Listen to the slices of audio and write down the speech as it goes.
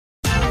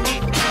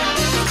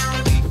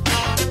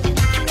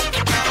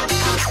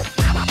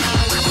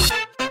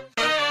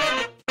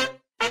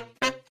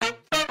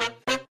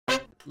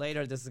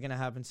later, this is going to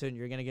happen soon.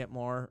 You're going to get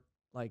more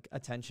like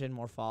attention,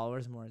 more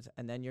followers,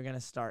 and then you're going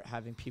to start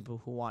having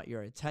people who want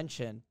your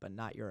attention, but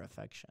not your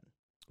affection.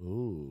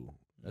 Ooh,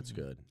 that's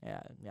good.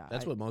 Yeah.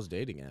 That's what most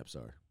dating apps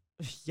are.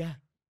 Yeah.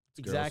 It's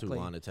Exactly. girls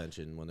who want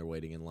attention when they're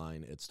waiting in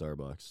line at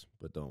Starbucks,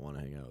 but don't want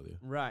to hang out with you.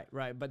 Right.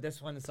 But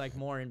this one is like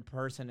more in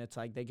person. It's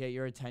like they get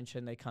your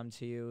attention, they come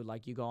to you,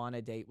 like you go on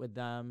a date with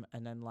them,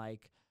 and then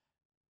like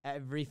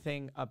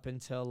everything up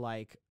until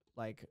like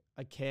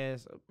a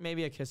kiss,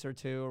 maybe a kiss or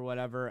two or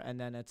whatever, and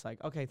then it's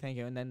like, okay, thank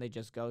you, and then they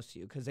just ghost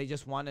you because they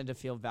just wanted to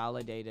feel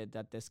validated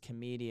that this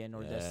comedian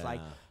or this like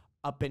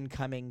up and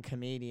coming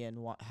comedian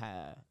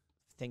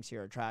thinks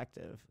you're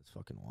attractive. It's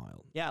fucking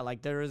wild. Yeah,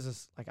 like there is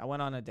this, like I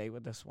went on a date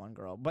with this one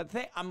girl, but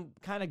I'm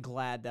kind of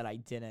glad that I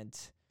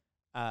didn't,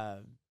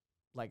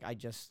 like I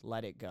just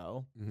let it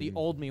go. Mm-hmm. The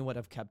old me would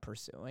have kept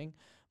pursuing.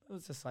 It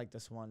was just like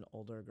this one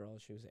older girl.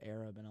 She was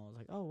Arab, and I was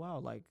like, oh wow,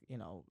 like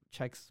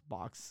checks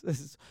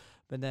boxes.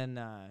 But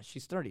then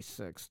she's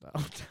 36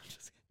 though.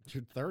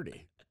 You're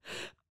 30.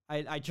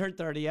 I turned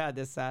 30,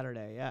 this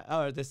Saturday,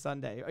 or this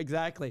Sunday,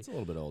 exactly. It's a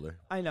little bit older.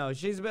 I know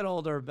she's a bit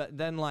older, but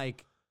then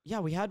like.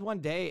 Yeah, we had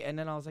one date, and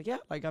then I was like, yeah,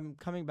 like, I'm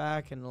coming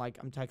back, and, like,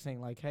 I'm texting,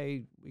 like,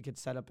 hey, we could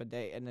set up a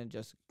date, and then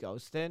just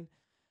ghosted.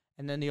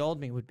 And then the old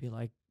me would be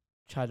like,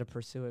 try to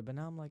pursue it. But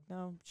now I'm like,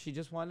 no, she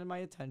just wanted my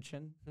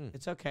attention.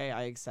 It's okay.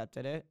 I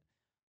accepted it.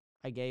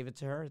 I gave it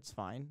to her. It's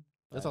fine.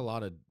 That's a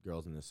lot of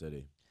girls in the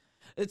city.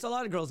 It's a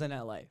lot of girls in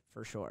L.A.,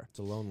 for sure. It's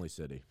a lonely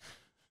city.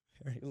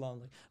 Very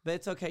lonely. But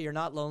it's okay. You're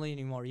not lonely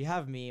anymore. You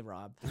have me,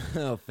 Rob.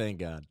 Oh, thank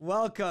God.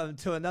 Welcome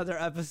to another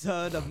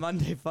episode of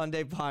Monday Fun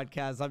Day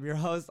Podcast. I'm your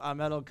host,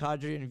 Ahmed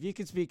Al-Qadri. And if you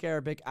can speak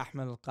Arabic,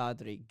 Ahmed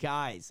Al-Qadri.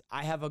 Guys,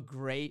 I have a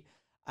great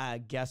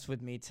guest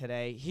with me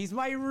today. He's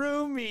my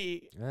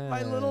roomie.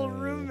 My little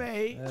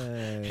roommate.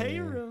 Hey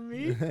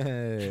roomie.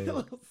 Hey.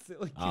 Little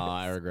silly Oh,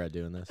 I regret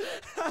doing this.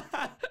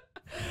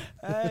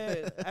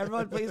 Hey,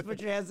 everyone please put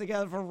your hands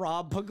together for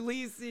Rob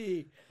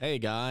Puglise. Hey,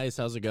 guys.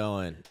 How's it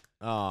going?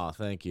 Oh,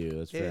 thank you.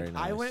 That's very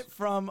nice. I went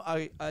from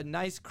a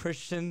nice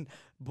Christian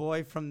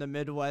boy from the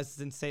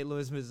Midwest in St.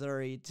 Louis,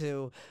 Missouri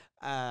to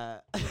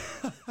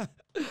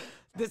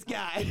this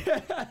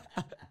guy.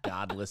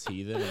 Godless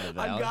heathen in the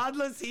valley. I'm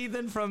godless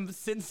heathen from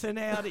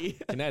Cincinnati.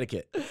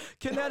 Connecticut.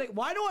 Connecticut.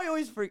 Why do I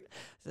always forget?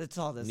 It's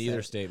all this.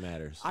 Neither state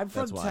matters. I'm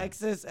from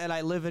Texas and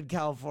I live in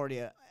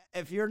California.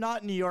 If you're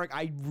not in New York,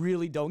 I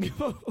really don't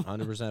give a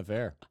 100%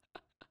 fair.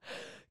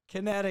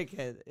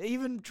 Connecticut.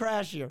 Even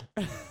trashier.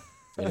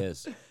 It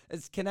is.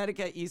 Is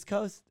Connecticut East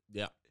Coast?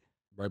 Yeah.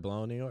 Right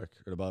below New York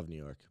or above New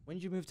York. When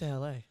did you move to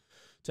LA?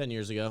 10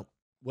 years ago.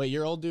 Wait,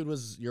 your old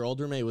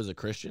roommate was a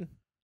Christian?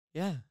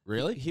 Yeah.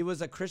 Really? He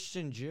was a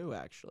Christian Jew,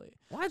 actually.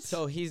 What?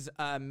 So he's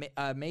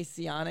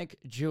Messianic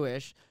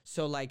Jewish.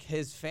 So like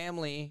his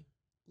family,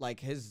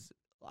 like his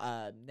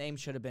name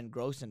should have been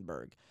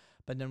Grossenberg.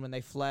 But then when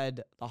they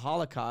fled the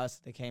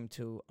Holocaust, they came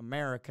to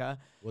America.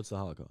 What's the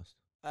Holocaust?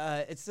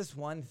 It's this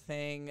one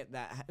thing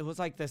that it was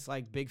like this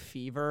like big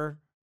fever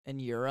in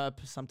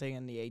Europe, something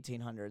in the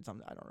 1800s.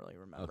 I don't really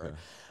remember. Okay.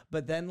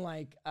 But then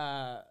like,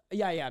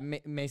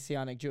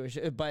 Messianic Jewish,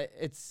 but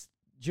it's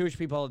Jewish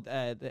people.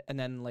 And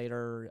then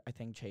later, I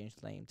think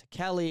changed the name to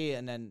Kelly.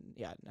 And then,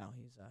 now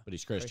he's but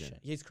he's Christian.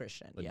 He's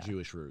Christian. Like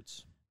Jewish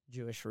roots.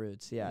 Jewish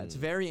roots. Yeah. It's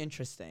very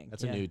interesting.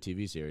 That's a new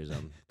TV series.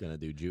 I'm going to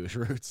do Jewish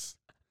roots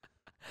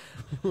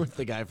with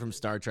the guy from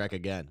Star Trek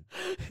again.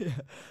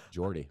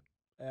 Jordy.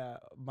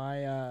 But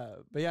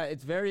yeah,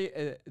 it's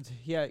very,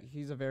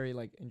 he's a very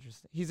like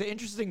interesting, he's an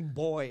interesting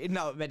boy.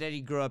 No, but then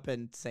he grew up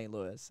in St.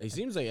 Louis. He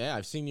seems like,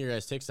 I've seen your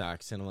guys'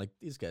 TikToks and I'm like,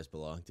 these guys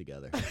belong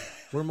together.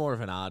 We're more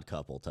of an odd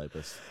couple type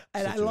of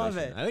And situation. I love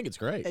it. I think it's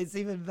great. It's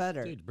even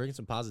better. Dude, bringing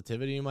some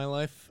positivity in my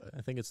life. I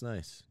think it's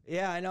nice.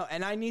 Yeah, I know.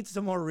 And I need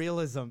some more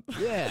realism.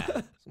 Yeah.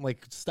 I'm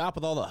like, stop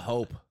with all the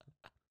hope.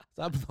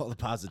 Stop with all the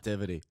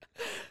positivity.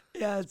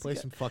 Yeah. Let's play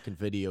some fucking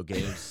video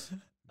games.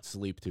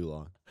 Sleep too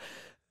long.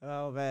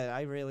 Oh man,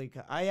 I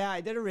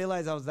didn't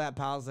realize I was that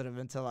positive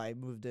until I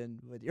moved in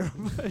with your.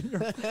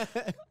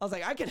 I was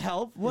like, I can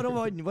help. What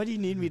do you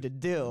need me to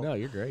do? No,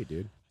 you're great,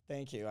 dude.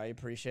 Thank you. I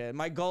appreciate it.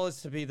 My goal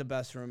is to be the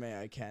best roommate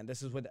I can.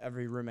 This is with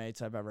every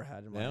roommate I've ever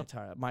had in my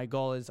entire. My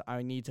goal is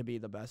I need to be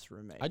the best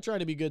roommate. I try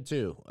to be good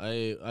too.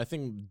 I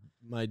think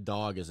my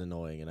dog is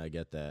annoying, and I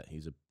get that.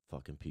 He's a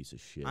fucking piece of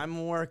shit.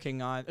 I'm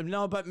working on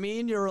but me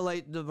and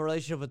the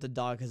relationship with the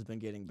dog has been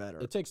getting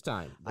better. It takes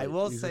time. I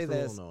will say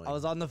this. I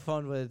was on the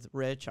phone with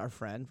Rich, our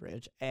friend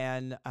Rich,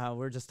 and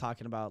we're just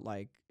talking about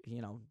like,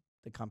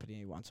 the company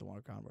he wants to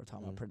work on. We're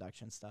talking about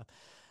production stuff.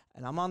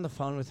 And I'm on the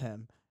phone with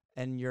him,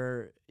 and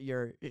your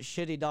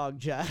shitty dog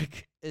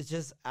Jack is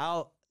just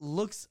out,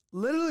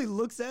 literally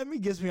looks at me,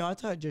 gives me a hard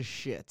time, just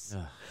shits.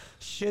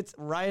 Shits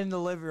right in the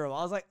living room.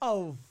 I was like,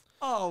 oh,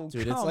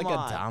 dude, it's like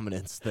a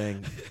dominance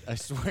thing. I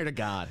swear to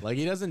God. Like,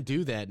 he doesn't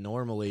do that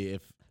normally.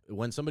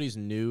 when somebody's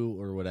new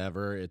or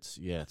whatever, it's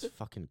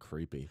fucking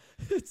creepy.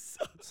 It's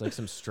like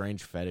some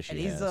strange fetish. And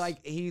he he's has.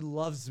 like, he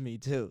loves me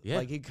too. Yeah.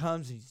 Like he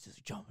comes, and he's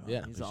just jumping.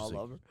 Yeah, He's just all like,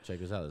 over. Check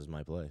this out. This is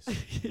my place.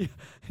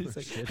 He's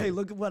like, Shit. hey,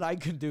 look at what I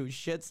can do.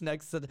 Shit's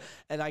next to,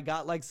 and I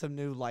got like some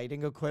new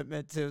lighting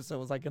equipment too, so it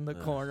was like in the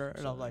corner,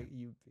 and I'm like,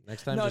 you.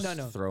 Next time, No,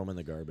 just throw him in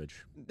the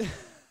garbage.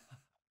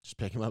 Just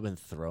pick him up and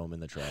throw him in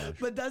the trash.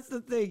 But that's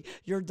the thing.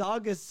 Your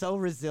dog is so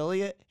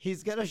resilient.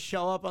 He's gonna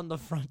show up on the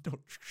front door.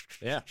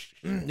 Yeah,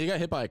 he got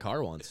hit by a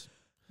car once.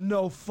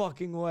 No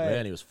fucking way. Yeah,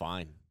 and he was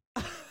fine.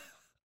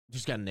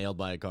 Just got nailed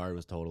by a car. It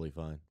was totally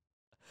fine.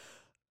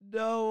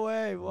 No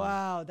way.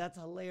 Wow, that's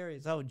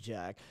hilarious. Oh,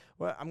 Jack.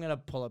 Well, I'm gonna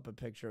pull up a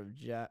picture of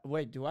Jack.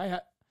 Wait, do I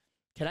have?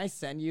 Can I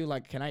send you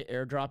can I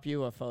airdrop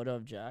you a photo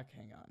of Jack?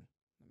 Hang on.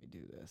 Let me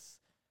do this,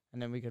 and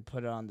then we could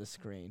put it on the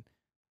screen.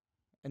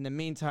 In the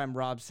meantime,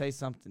 Rob, say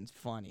something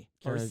funny.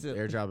 Can I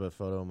airdrop a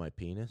photo of my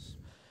penis?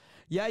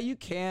 Yeah, you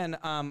can.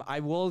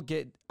 I will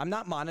get. I'm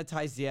not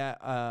monetized yet.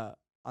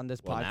 On this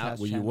podcast.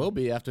 Well, you channel. will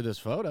be after this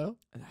photo.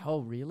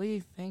 Oh,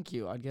 really? Thank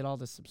you. I'd get all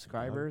the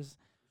subscribers.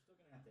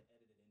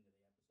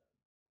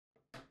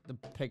 The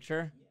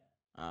picture?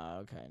 Yeah.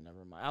 Okay,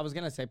 never mind. I was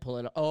gonna say pull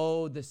it.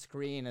 Oh, the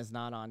screen is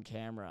not on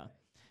camera.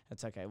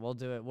 That's okay. We'll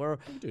do it. We'll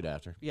do it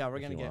after. Yeah, we're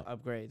gonna get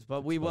upgrades,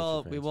 but we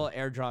will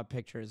airdrop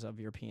pictures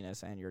of your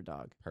penis and your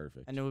dog.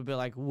 Perfect. And it would be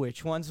like,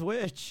 which one's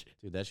which?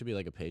 Dude, that should be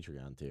like a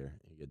Patreon tier.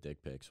 You get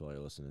dick pics while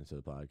you're listening to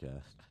the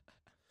podcast.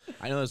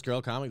 I know this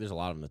girl comic. There's a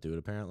lot of them that do it.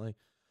 Apparently,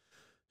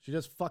 she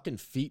does fucking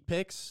feet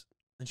pics,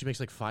 and she makes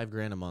like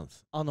 $5,000 a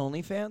month on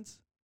OnlyFans.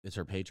 It's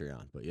her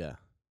Patreon, but yeah,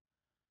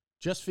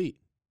 just feet.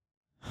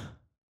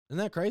 Isn't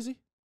that crazy?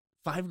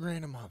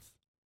 $5,000 a month.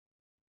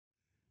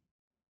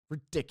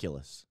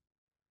 Ridiculous.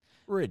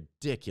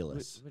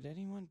 Ridiculous. Would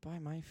anyone buy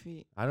my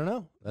feet? I don't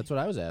know. That's what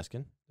I was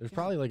asking. There's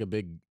probably like a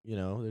big,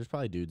 there's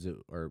probably dudes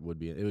that would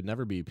be. It would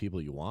never be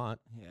people you want.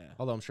 Yeah.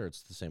 Although I'm sure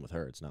it's the same with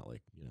her. It's not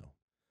like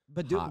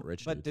but hot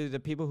rich. But do the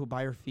people who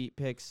buy her feet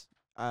pics,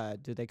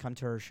 do they come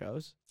to her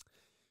shows?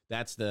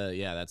 That's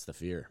the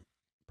fear.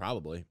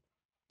 Probably.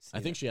 I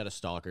think she had a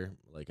stalker.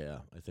 I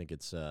think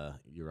it's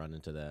you run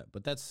into that.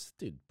 But that's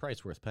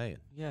price worth paying.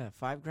 Yeah,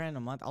 $5,000 a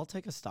month. I'll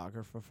take a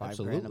stalker for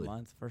 $5,000 a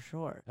month for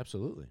sure.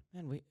 Absolutely.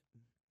 Man,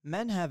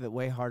 men have it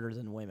way harder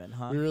than women,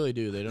 huh? We really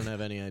do. They don't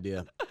have any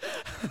idea.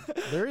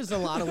 There is a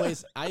lot of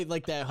ways. I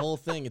like that whole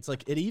thing. It's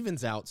like it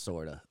evens out,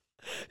 sorta.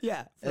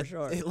 Yeah, for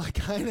sure. It like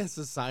kind of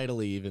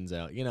societally evens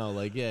out.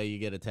 You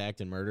get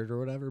attacked and murdered or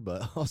whatever,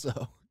 but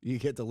also you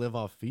get to live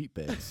off feet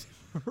pics.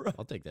 Right.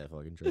 I'll take that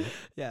fucking trip.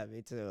 Yeah,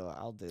 me too.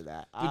 I'll do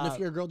that. Dude, if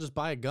you're a girl, just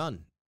buy a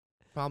gun.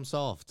 Problem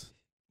solved.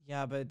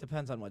 Yeah, but it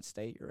depends on what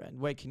state you're in.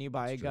 Wait, can you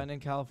buy a gun in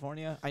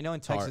California? I know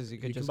in Texas you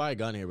can buy a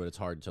gun here, but it's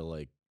hard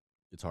to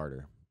it's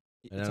harder.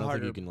 And I don't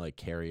think you can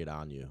carry it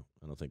on you.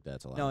 I don't think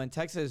that's allowed. No, in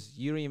Texas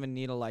you don't even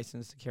need a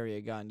license to carry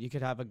a gun. You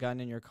could have a gun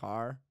in your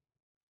car.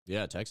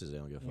 Yeah, Texas they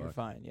don't give a fuck. You're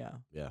fine. Yeah.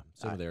 Yeah,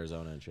 same with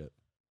Arizona and shit.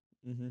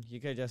 Mm-hmm. You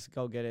could just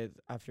go get it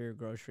after your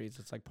groceries.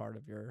 It's like part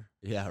of your.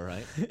 Yeah,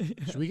 right.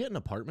 Should we get an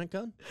apartment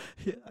gun?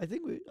 Yeah, I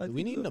think we. Do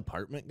we need an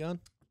apartment gun?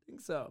 I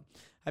think so.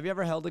 Have you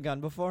ever held a gun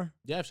before?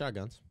 Yeah, I have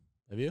shotguns.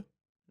 Have you?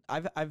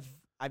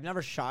 I've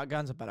never shot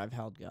guns, but I've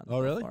held guns. Oh,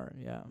 really? Before.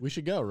 Yeah. We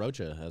should go.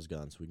 Rocha has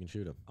guns. We can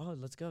shoot them. Oh,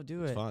 let's go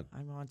do it's it. Fun.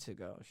 I want to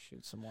go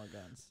shoot some more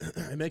guns.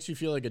 It makes you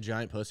feel like a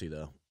giant pussy,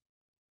 though.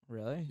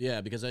 Really?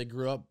 Yeah, because I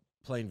grew up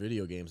playing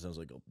video games, and I was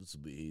like, oh, this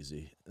will be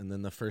easy. And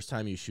then the first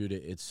time you shoot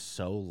it, it's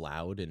so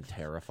loud and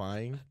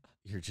terrifying.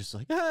 You're just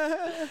like,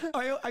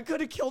 I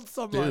could have killed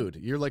someone. Dude,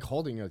 you're like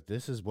holding,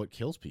 this is what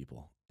kills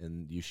people.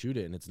 And you shoot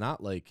it, and it's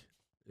not like,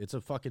 it's a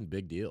fucking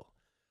big deal.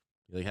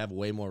 You have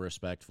way more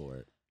respect for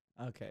it.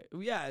 Okay.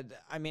 Yeah,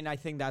 I mean, I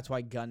think that's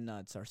why gun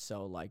nuts are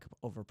so,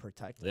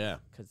 overprotective. Yeah.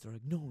 Because they're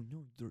like, no,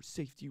 there's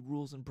safety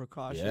rules and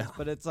precautions. Yeah.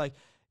 But it's like,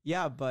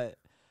 yeah,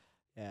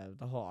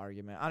 the whole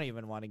argument. I don't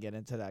even want to get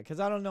into that because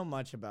I don't know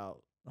much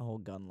about the whole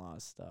gun law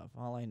stuff.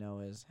 All I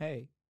know is,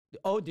 hey.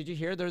 Oh, did you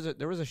hear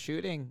there was a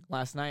shooting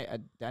last night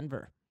at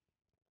Denver?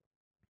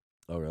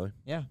 Oh, really?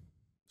 Yeah.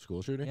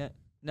 School shooting? Yeah.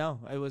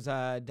 No, it was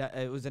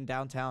in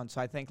downtown. So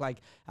I think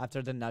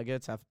after the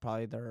Nuggets,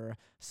 probably they're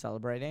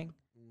celebrating.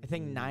 I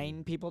think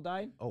 9 people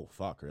died. Oh,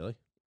 fuck, really?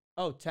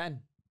 Oh, 10.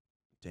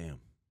 Damn.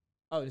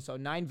 Oh, so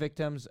 9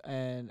 victims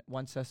and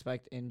 1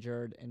 suspect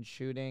injured in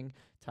shooting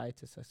tied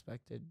to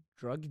suspected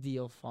drug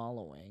deal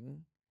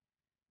following.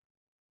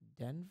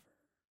 Denver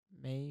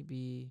may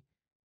be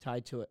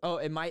tied to it. Oh,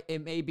 it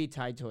may be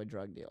tied to a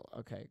drug deal.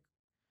 Okay.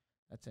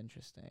 That's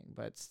interesting,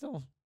 but still.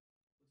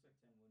 Looks like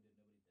 10 wounded,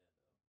 nobody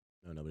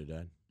dead. No, nobody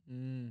died.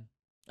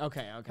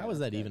 Okay. How is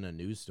that even a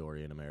news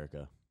story in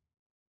America?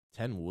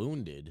 10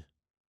 wounded.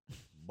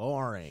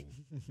 Boring.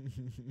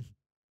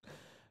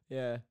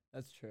 Yeah,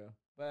 that's true.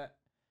 But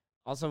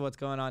also what's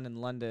going on in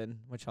London,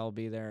 which I'll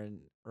be there in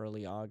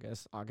early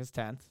August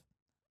 10th.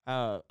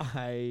 I'm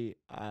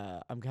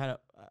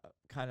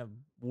kind of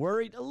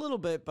worried a little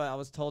bit, but I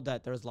was told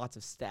that there's lots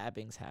of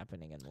stabbings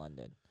happening in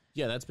London.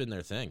 Yeah, that's been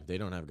their thing. They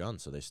don't have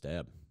guns, so they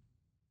stab.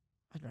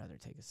 I'd rather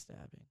take a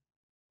stabbing.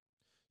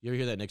 You ever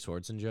hear that Nick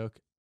Swardson joke?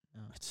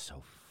 No. It's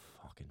so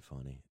fucking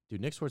funny.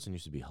 Dude, Nick Swartzen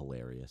used to be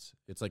hilarious.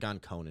 It's like on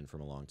Conan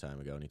from a long time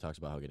ago, and he talks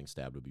about how getting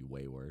stabbed would be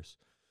way worse.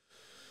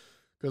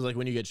 Because, like,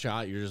 when you get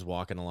shot, you're just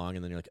walking along,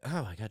 and then you're like,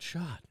 oh, I got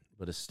shot.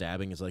 But a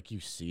stabbing is like you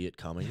see it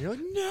coming. You're like,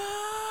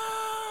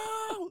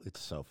 no! It's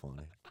so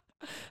funny.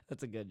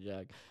 That's a good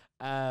joke.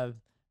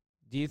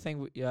 Do you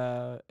think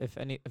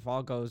if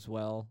all goes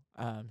well,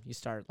 you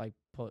start like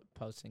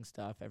posting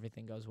stuff,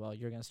 everything goes well,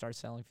 you're gonna start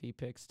selling feet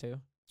pics too?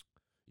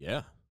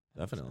 Yeah,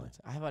 definitely.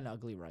 I have an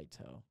ugly right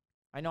toe.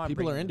 I know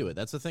people are into it.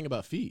 That's the thing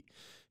about feet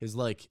is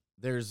like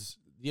there's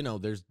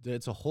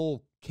it's a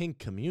whole kink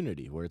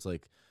community where it's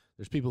like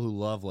there's people who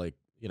love like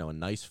a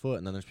nice foot,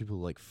 and then there's people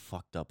who like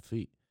fucked up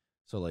feet.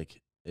 So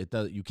like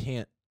you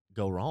can't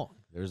go wrong.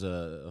 There's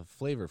a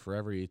flavor for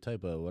every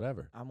type of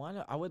whatever.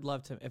 I would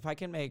love to if I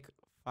can make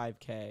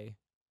 $5K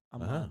a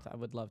month. I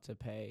would love to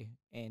pay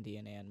Andy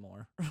and Ann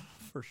more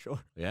for sure.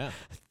 Yeah.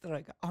 They're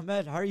like,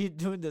 Ahmed, how are you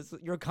doing this?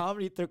 Your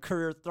comedy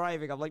career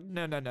thriving. I'm like,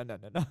 no.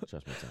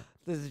 Trust me,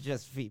 this is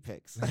just feet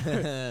pics.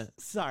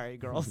 Sorry,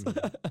 girls.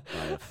 Buy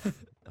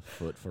a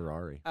foot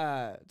Ferrari.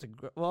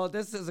 Well,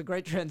 this is a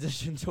great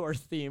transition to our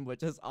theme,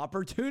 which is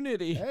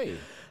opportunity. Hey.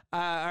 All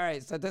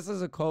right. So this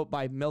is a quote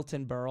by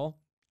Milton Berle.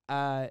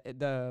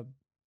 The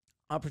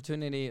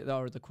opportunity,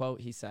 or the quote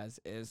he says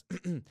is,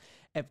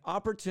 if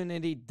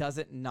opportunity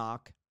doesn't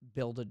knock,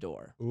 build a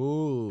door.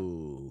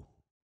 Ooh,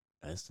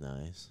 that's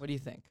nice. What do you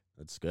think?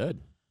 That's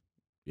good.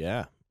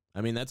 Yeah.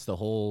 I mean, that's the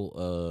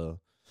whole,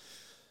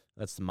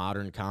 that's the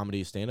modern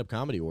comedy, stand-up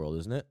comedy world,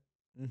 isn't it?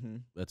 Mm-hmm.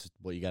 That's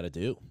what you got to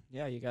do.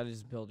 Yeah, you got to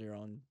just build your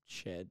own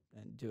shit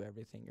and do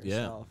everything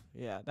yourself.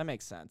 Yeah, that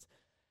makes sense.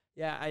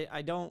 Yeah,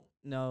 I don't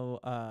know.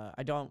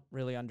 I don't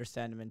really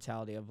understand the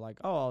mentality of like,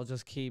 oh, I'll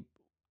just keep.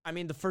 I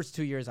mean, the first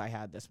 2 years I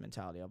had this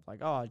mentality of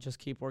like, oh, I'll just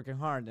keep working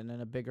hard, and then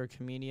a bigger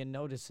comedian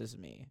notices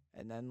me,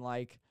 and then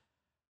like,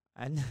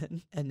 and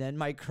then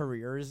my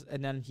career's,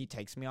 and then he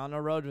takes me on the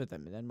road with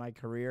him, and then my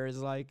career is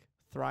like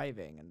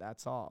thriving, and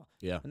that's all.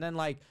 Yeah. And then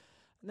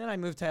I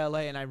moved to LA,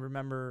 and I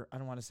remember, I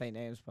don't want to say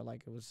names, but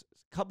like it was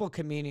a couple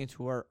comedians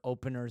who were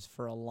openers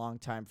for a long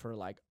time for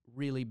like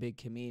really big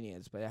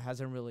comedians, but it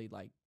hasn't really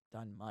like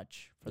done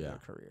much for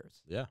their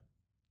careers. Yeah.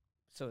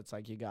 So it's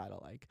like you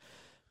gotta like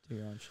do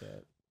your own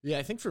shit. Yeah,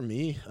 I think for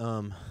me,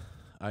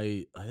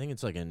 I think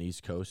it's like an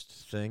East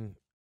Coast thing,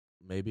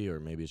 maybe, or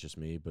maybe it's just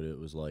me, but it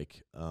was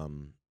like,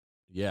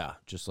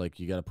 just like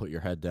you got to put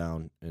your head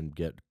down and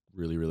get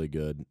really, really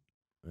good,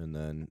 and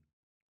then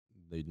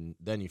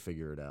you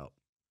figure it out.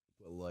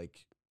 But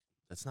like,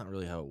 that's not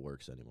really how it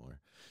works anymore.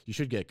 You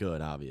should get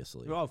good,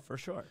 obviously. Oh, for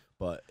sure.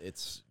 But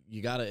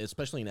you gotta,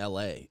 especially in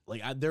LA,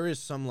 like there is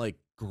some like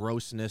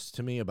grossness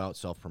to me about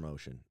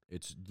self-promotion.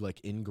 It's like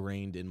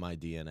ingrained in my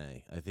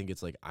DNA. I think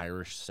it's like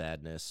Irish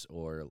sadness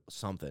or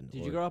something.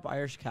 Did you grow up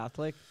Irish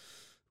Catholic?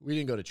 We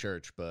didn't go to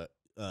church, but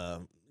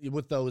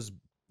with those,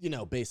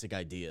 basic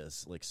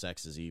ideas like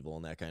sex is evil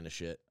and that kind of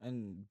shit.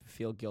 And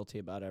feel guilty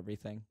about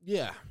everything.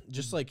 Yeah.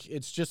 Just like,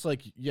 it's just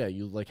like,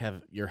 you like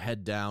have your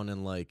head down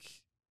and like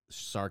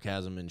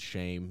sarcasm and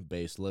shame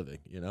based living,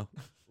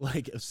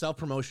 like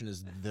self-promotion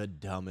is the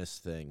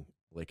dumbest thing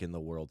like in the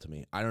world to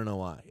me. I don't know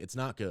why. It's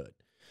not good.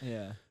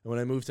 Yeah. And when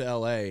I moved to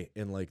LA,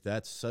 and like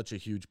that's such a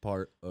huge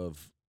part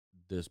of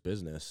this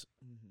business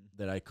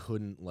that I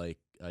couldn't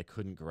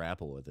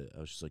grapple with it. I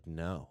was just like,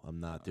 no, I'm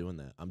not doing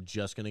that. I'm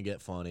just gonna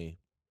get funny.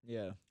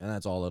 Yeah. And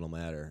that's all that'll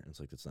matter. And it's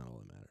like that's not all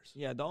that matters.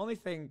 Yeah, the only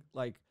thing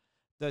like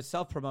the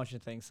self-promotion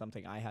thing is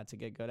something I had to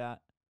get good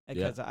at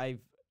because I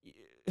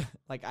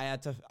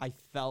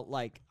felt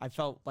like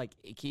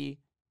icky.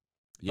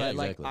 Yeah,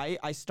 but exactly.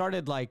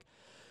 like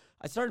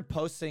I started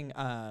posting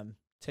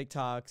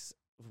TikToks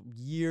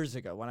years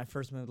ago when I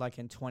first moved, like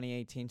in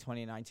 2018,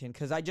 2019,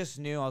 because I just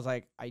knew, I was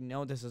like, I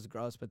know this is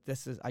gross, but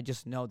I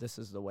just know this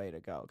is the way to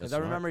go. Because I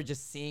remember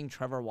just seeing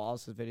Trevor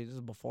Wallace's videos. This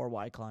is before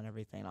Wyclaw and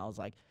everything. I was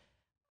like,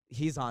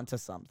 he's onto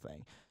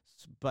something.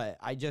 But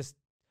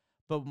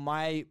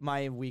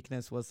my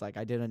weakness was like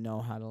I didn't know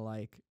how to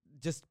like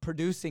just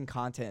producing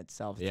content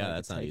itself. Yeah,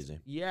 that's not easy.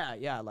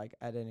 Yeah, like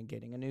editing,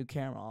 getting a new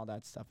camera, all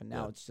that stuff, and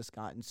now it's just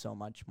gotten so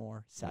much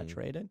more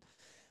saturated.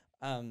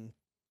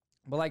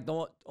 But like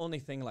the only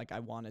thing like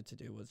I wanted to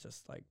do was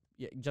just like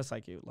just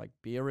like you, like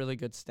be a really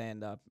good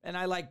stand-up, and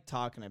I like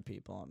talking to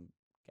people.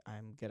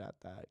 I'm good at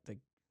that. The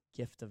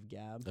gift of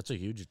gab. That's a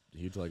huge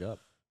leg up.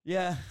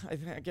 Yeah, I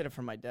think I get it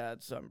from my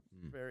dad, so I'm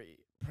very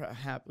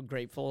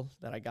grateful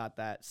that I got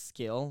that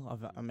skill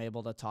of I'm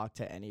able to talk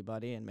to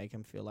anybody and make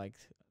them feel like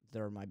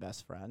they're my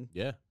best friend.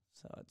 Yeah.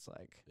 So it's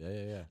like,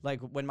 yeah. Like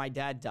when my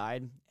dad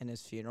died in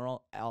his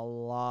funeral, a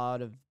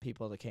lot of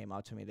people that came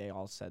out to me, they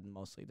all said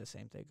mostly the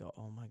same thing. Go,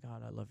 oh my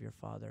God, I love your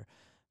father.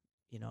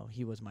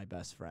 He was my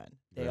best friend.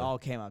 They all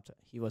came up to,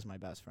 he was my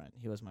best friend.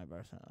 He was my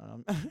best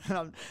friend.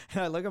 And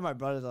I look at my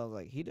brothers, I was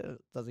like, he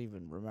doesn't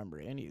even remember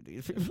any of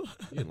these people.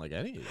 He didn't like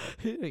any of it.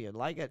 He didn't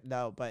like it.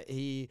 No, but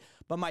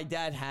my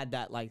dad had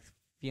that like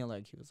feeling,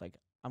 like he was like,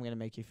 I'm going to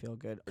make you feel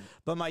good.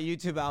 But my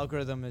YouTube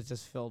algorithm is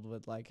just filled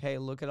with like, hey,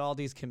 look at all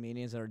these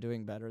comedians that are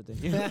doing better than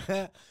you.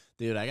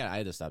 Dude, I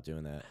had to stop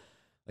doing that.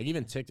 Like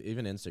even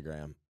even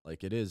Instagram,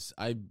 like it is.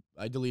 I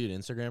deleted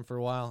Instagram for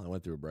a while. I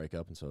went through a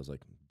breakup, and so I was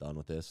like done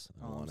with this.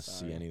 I don't want to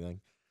see anything.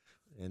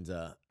 And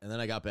then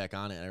I got back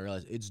on it, and I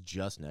realized it's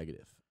just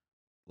negative.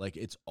 Like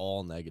it's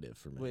all negative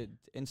for me with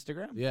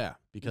Instagram. Yeah,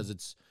 because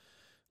it's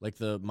like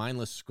the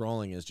mindless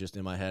scrolling is just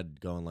in my head,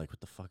 going like,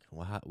 "What the fuck?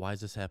 Why is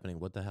this happening?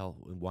 What the hell?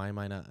 Why am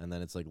I not?" And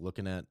then it's like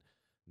looking at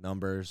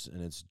numbers,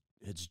 and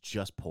it's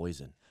just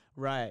poison.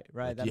 Right.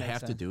 Like, That you makes have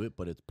sense. to do it,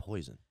 but it's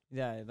poison.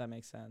 Yeah, that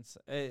makes sense.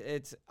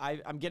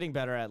 I'm getting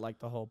better at like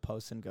the whole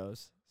post and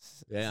goes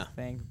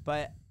thing,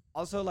 but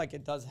also like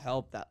it does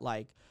help that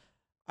like,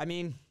 I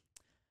mean,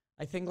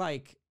 I think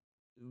like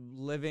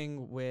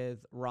living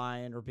with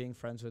Ryan or being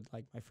friends with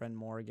like my friend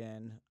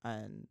Morgan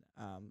and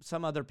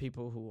some other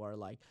people who are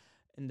like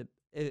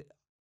it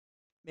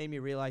made me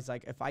realize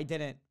like if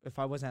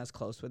I wasn't as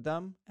close with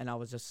them and I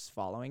was just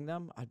following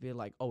them, I'd be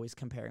like always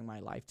comparing my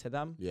life to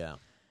them. Yeah.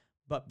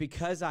 But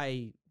because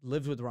I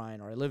lived with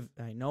Ryan or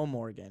I know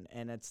Morgan,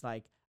 and it's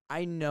like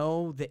I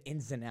know the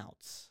ins and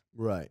outs.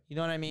 Right. You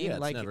know what I mean? Yeah, it's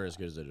like never as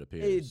good as it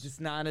appears. it's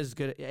not as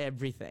good at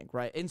everything,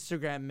 right?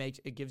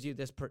 Instagram gives you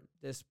this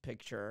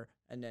picture,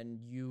 and then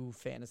you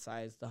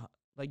fantasize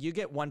like you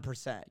get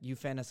 1%, you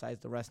fantasize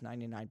the rest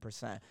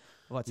 99% of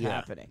what's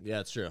happening.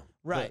 Yeah, it's true.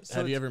 Right. But So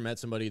have you ever met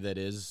somebody that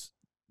it is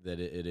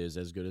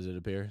as good as it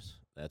appears?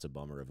 That's a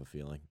bummer of a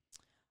feeling.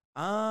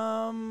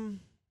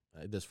 I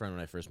had this friend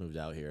when I first moved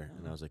out here,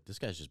 and I was like, this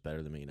guy's just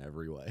better than me in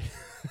every way.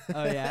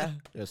 Oh, yeah?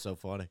 It's so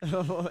funny.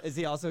 Is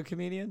he also a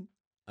comedian?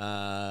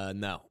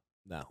 No.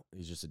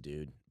 He's just a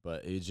dude.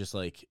 But he's just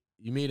like,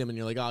 you meet him, and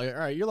you're like, oh, all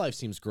right, your life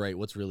seems great.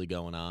 What's really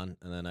going on?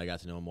 And then I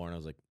got to know him more, and I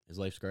was like, his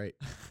life's great.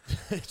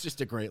 It's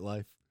just a great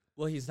life.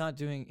 Well, he's not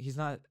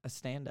a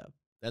stand-up.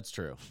 That's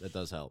true. That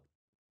does help.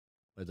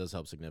 It does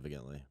help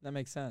significantly. That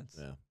makes sense.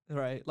 Yeah.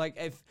 Right? Like,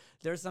 if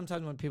there's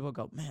sometimes when people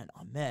go, man,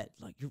 Ahmed,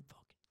 like, you're fucking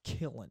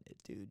killing it,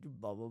 dude,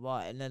 blah blah blah,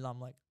 and then I'm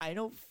like, I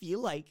don't feel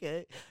like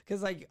it,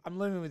 because like I'm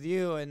living with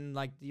you, and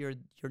like your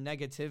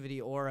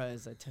negativity aura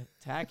is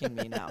attacking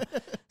me now.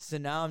 So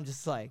now I'm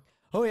just like,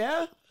 oh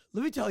yeah,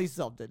 let me tell you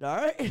something, all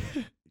right?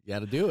 You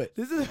gotta do it.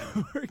 This is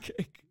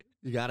working.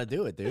 You gotta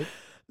do it, dude.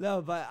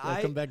 No, but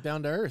I come back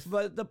down to earth.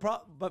 But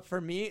but for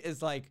me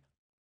is like,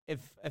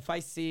 if I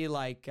see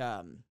like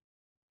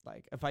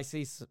if I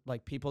see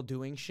like people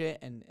doing shit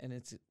and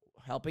it's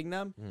helping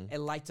them, it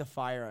lights a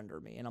fire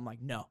under me, and I'm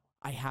like, no,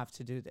 I have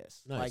to do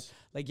this. Nice.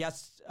 Like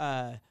yes,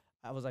 I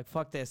was like,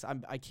 fuck this.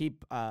 I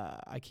keep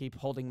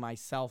holding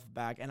myself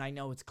back, and I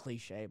know it's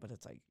cliche, but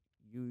it's like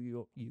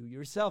you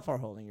yourself are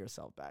holding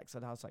yourself back. So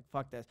I was like,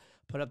 fuck this.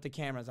 Put up the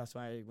cameras. That's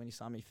why when you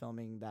saw me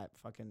filming that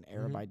fucking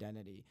Arab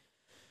identity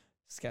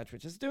sketch,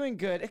 which is doing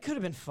good. It could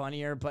have been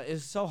funnier, but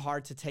it's so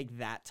hard to take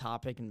that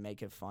topic and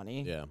make it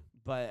funny. Yeah.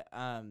 But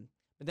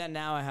then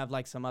now I have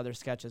like some other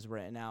sketches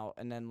written out,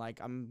 and then like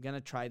I'm gonna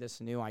try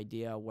this new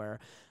idea where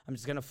I'm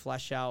just gonna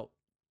flesh out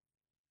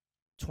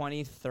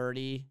 20,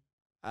 30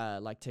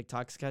 like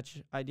TikTok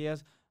sketch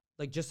ideas,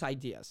 like just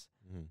ideas.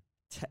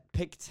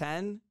 Pick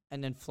 10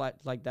 and then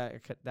like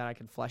that I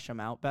can flesh them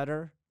out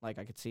better. Like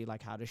I could see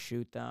like how to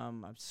shoot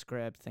them, a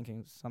script,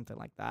 thinking something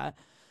like that.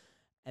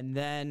 And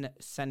then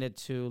send it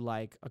to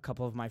like a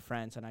couple of my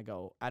friends, and I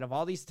go, out of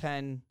all these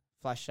 10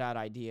 fleshed out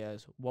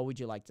ideas, what would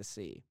you like to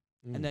see?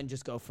 And then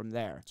just go from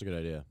there. It's a good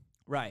idea.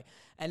 Right.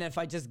 And if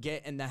I just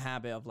get in the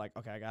habit of like,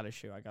 okay, I got to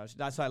shoot.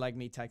 That's why I like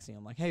me texting.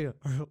 I'm like, hey,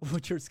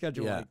 what's your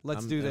schedule like?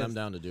 Let's do this. And I'm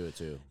down to do it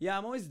too. Yeah,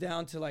 I'm always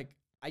down to like,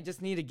 I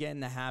just need to get in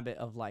the habit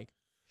of like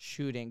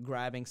shooting,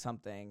 grabbing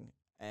something,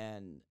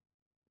 and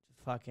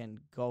fucking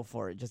go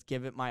for it. Just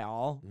give it my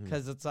all.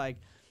 Because it's like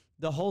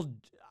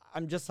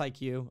I'm just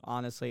like you,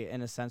 honestly,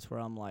 in a sense where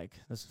I'm like,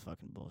 this is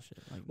fucking bullshit.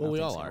 Like, well, we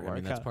all are. I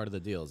mean, that's part of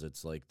the deals.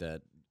 It's like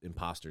that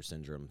imposter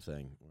syndrome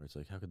thing where it's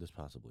like, how could this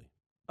possibly?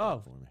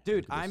 Oh,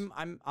 dude, I'm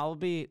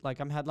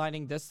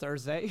headlining this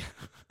Thursday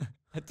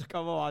at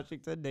Tacoma,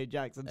 Washington, Nate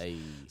Jackson's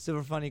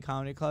Super Funny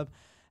Comedy Club.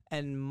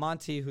 And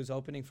Monty, who's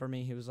opening for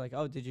me, he was like,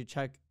 oh, did you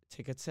check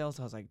ticket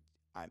sales? I was like,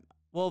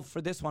 well,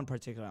 for this one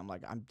particular, I'm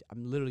like, I'm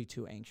literally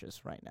too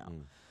anxious right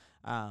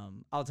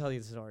now. I'll tell you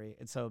the story.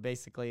 And so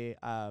basically,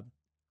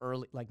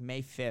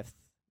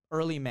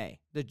 early May.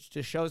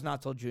 The show's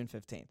not till June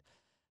 15th.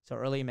 So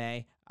early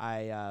May,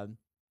 I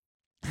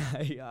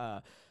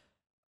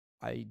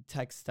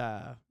text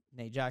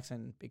Nate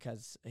Jackson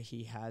because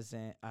he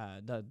hasn't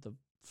the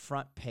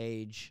front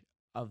page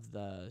of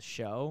the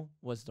show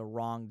was the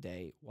wrong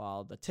date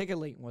while the ticket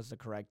link was the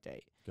correct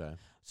date. Okay.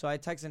 So I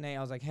texted Nate.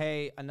 I was like,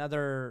 hey,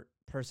 another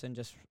person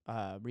just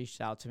reached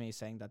out to me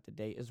saying that the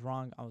date is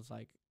wrong. I was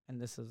like, and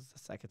this is the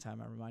second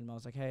time I remind him. I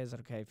was like, hey, is it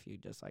okay if you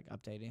just like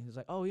update it? He was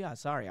like, oh yeah,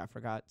 sorry, I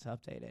forgot to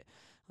update it.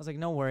 I was like,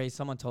 no worries.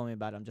 Someone told me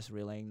about it. I'm just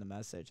relaying the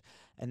message.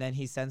 And then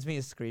he sends me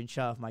a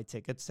screenshot of my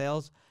ticket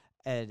sales,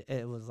 and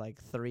it was like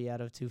 3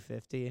 out of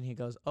 250. And he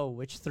goes, oh,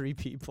 which 3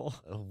 people?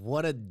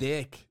 What a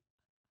dick.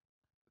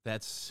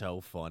 That's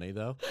so funny,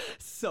 though.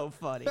 So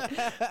funny.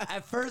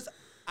 At first,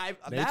 I'm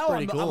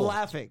cool.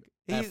 laughing.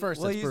 At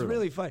first, he's brutal.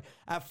 really funny.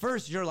 At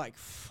first, you're like,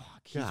 fuck,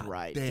 he's God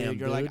right, damn, dude.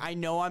 You're like, I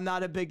know I'm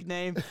not a big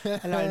name,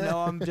 and I know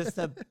I'm just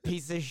a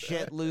piece of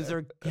shit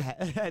loser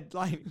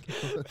headlining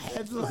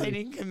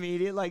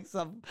comedian, like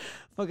some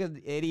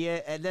fucking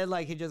idiot. And then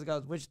like he just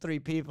goes, which 3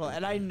 people?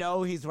 And I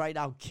know he's right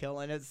now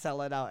killing it,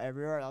 selling out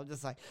everywhere. And I'm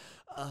just like,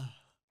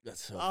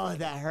 That's so oh, funny.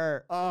 that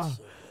hurt. Oh,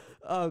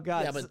 oh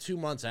God. Yeah, but 2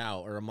 months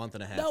out or a month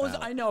and a half That was,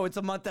 out. I know it's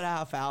a month and a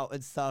half out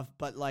and stuff,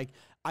 but like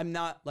I'm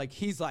not like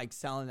he's like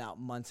selling out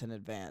months in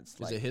advance.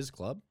 Is Like, it his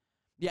club?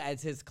 yeah,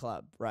 it's his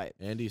club, right?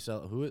 Andy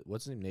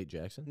what's his name? Nate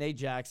Jackson? Nate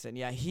Jackson.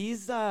 Yeah,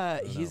 he's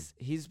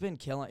been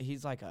killing.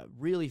 He's like a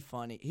really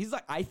funny. He's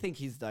like, I think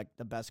he's like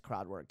the best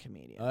crowd work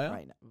comedian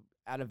right now.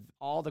 Out of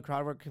all the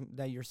crowd work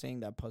that you're seeing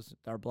that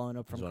are blowing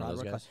up from He's one crowd of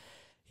those work, guys?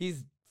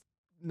 he's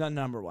the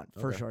number one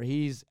for sure.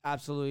 He's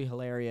absolutely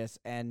hilarious,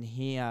 and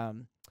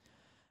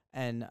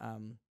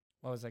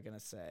what was I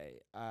gonna say?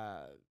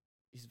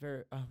 He's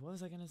very. What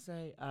was I gonna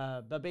say?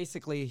 But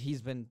basically,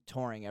 he's been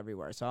touring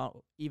everywhere.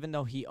 So even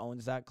though he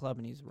owns that club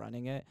and he's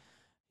running it,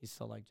 he's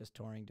still like just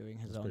touring, doing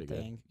his own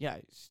thing. Good. Yeah,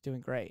 he's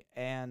doing great.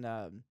 And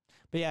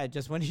but yeah,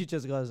 just when he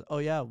just goes, "Oh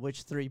yeah,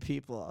 which 3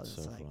 people?" I was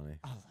so like, funny.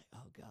 I was like,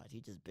 "Oh God,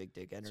 he just big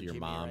dick energy." So your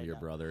mom, right your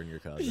now. brother, and your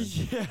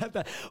cousin.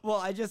 Yeah. Well,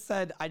 I just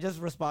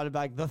responded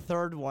back the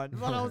 3rd one,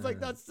 but I was like,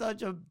 "That's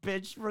such a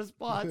bitch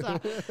response."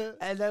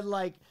 And then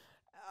like.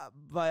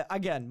 But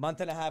again,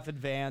 month and a half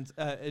advance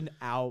and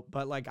out.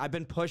 But like I've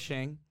been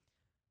pushing,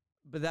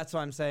 but that's what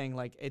I'm saying.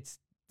 Like it's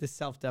the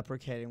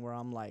self-deprecating where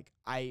I'm like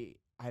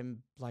I'm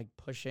like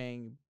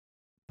pushing,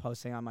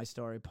 posting on my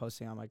story,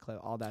 posting on my clip,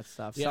 all that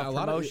stuff. Yeah,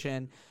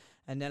 self-promotion,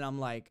 and then I'm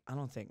like, I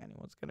don't think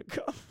anyone's gonna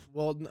come.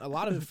 Well, a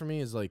lot of it for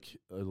me is like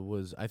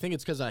I think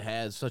it's because I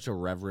had such a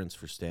reverence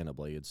for stand-up.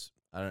 Like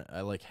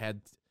I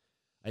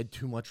had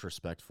too much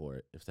respect for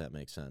it, if that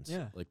makes sense.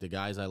 Yeah. Like the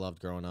guys I loved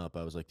growing up,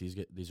 I was like,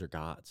 these are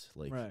gods.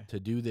 Like Right. to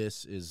do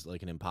this is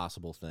like an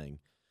impossible thing.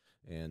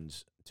 And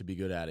to be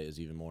good at it is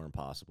even more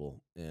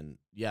impossible. And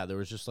yeah, there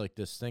was just like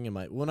this thing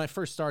when I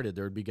first started,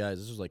 there would be guys,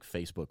 this was like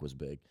Facebook was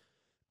big.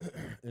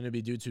 And it'd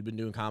be dudes who'd been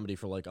doing comedy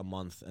for like a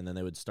month, and then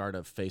they would start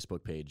a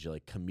Facebook page,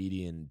 like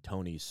comedian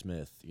Tony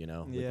Smith,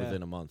 like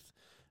within a month.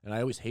 And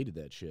I always hated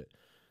that shit.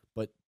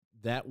 But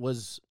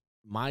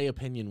my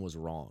opinion was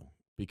wrong,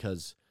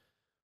 because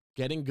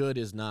getting good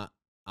is not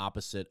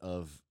opposite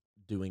of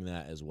doing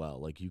that as well.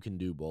 Like you can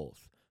do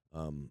both.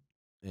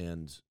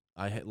 And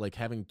I had like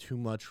having too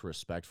much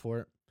respect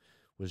for it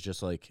was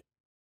just like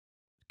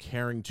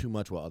caring too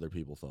much what other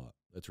people thought.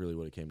 That's really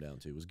what it came down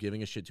to. Was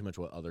giving a shit too much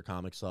what other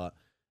comics thought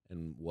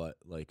and what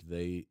like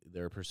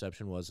their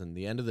perception was. And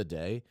the end of the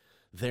day,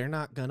 they're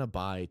not gonna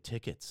buy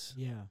tickets.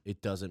 Yeah.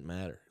 It doesn't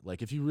matter.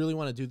 Like if you really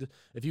want to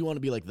if you want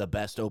to be like the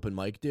best open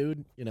mic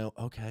dude,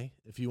 okay.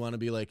 If you want to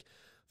be like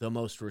the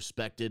most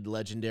respected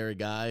legendary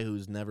guy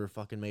who's never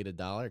fucking made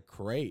 $1,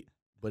 great.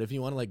 But if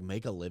you want to like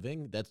make a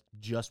living, that's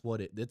just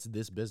that's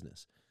this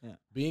business. Yeah.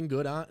 Being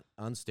good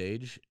on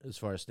stage as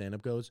far as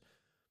stand-up goes,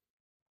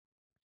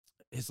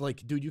 it's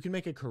like, dude, you can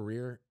make a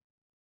career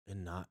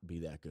and not be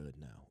that good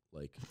now.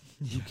 Like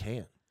you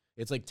can.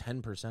 It's like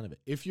 10% of it.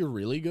 If you're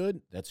really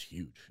good, that's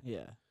huge.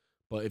 Yeah.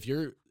 But if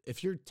you're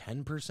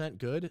 10%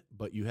 good,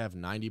 but you have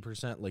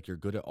 90%, like you're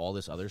good at all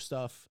this other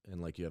stuff,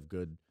 and like you have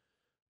good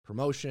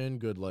promotion,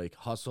 good like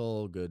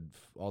hustle, good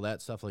all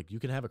that stuff, like you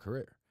can have a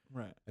career.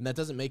 Right. And that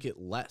doesn't make it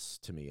less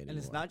to me anymore. And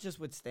it's not just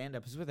with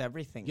stand-up, it's with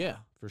everything. Yeah,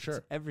 now. for sure.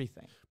 It's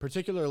everything.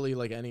 Particularly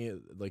like any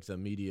like the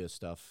media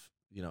stuff,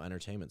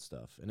 entertainment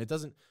stuff. And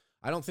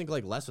I don't think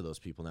like less of those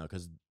people now,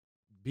 because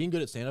being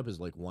good at stand-up is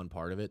like one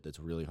part of it that's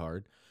really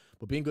hard.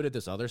 But being good at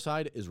this other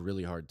side is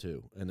really hard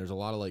too. And there's a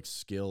lot of like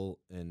skill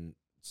and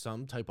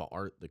some type of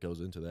art that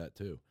goes into that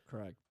too.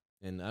 Correct.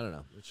 And I don't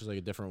know. It's just like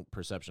a different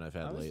perception I've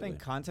had lately. I think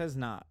content is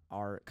not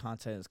art.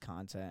 Content is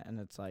content. And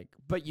it's like,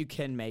 but you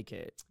can make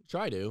it.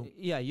 Try to.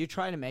 Yeah, you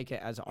try to make it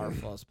as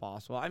artful as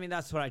possible. I mean,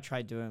 that's what I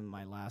tried doing in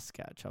my last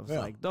sketch. I was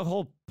like, the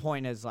whole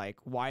point is like,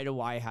 why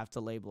do I have to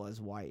label as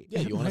white?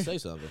 Yeah, you want to say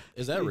something.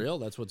 Is that real?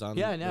 That's what's on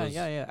Yeah,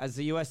 yeah. As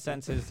the U.S.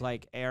 census,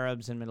 like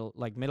Arabs and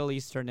Middle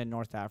Eastern and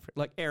North Africa,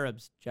 like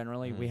Arabs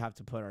generally, we have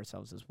to put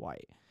ourselves as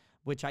white,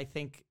 which I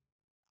think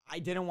I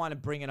didn't want to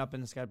bring it up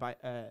in this guy,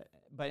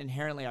 but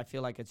inherently I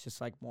feel like it's just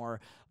like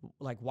more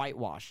like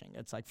whitewashing.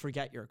 It's like,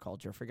 forget your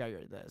culture, forget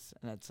your this.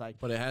 And it's like,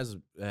 but it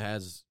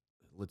has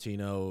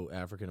Latino,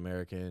 African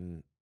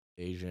American,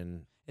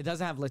 Asian. It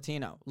doesn't have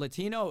Latino.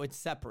 Latino, it's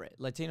separate.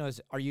 Latino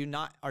is, are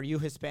you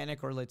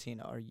Hispanic or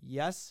Latino? Or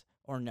yes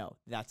or no?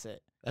 That's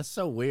it. That's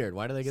so weird.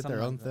 Why do they get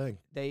their own thing?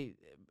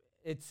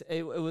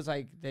 It was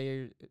like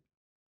they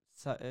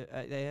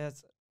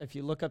has, if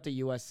you look up the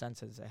U.S.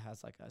 Census, it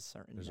has like a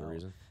certain. There's a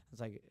reason.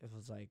 It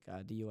was like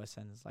the U.S.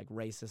 Census, like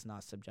race is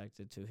not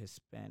subjected to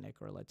Hispanic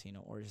or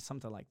Latino or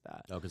something like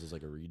that. Oh, because it's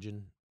like a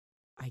region.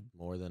 I'm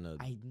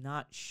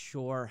not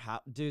sure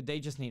how, dude. They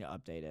just need to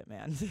update it,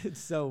 man.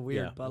 It's so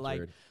weird,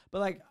 yeah,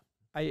 but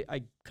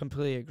I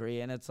completely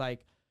agree, and it's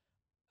like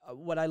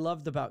what I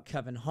loved about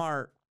Kevin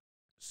Hart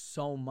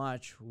so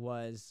much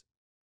was,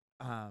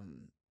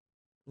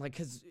 like,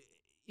 because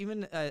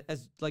even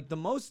as like the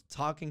most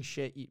talking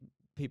shit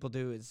people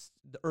do is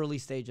the early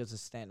stages of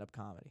stand-up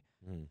comedy.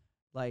 Mm.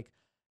 Like,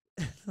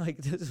 like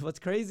this is what's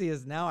crazy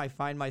is now I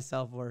find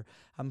myself where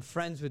I'm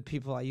friends with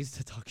people I used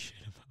to talk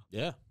shit about.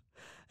 Yeah.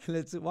 And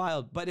it's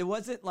wild, but it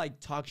wasn't like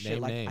talk shit.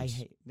 Name Like names. I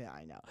hate, yeah,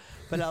 I know,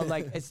 but I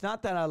like, it's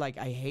not that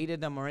I hated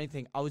them or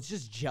anything. I was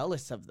just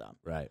jealous of them.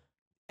 Right.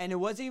 And it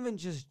wasn't even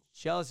just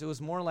jealous. It was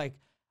more like,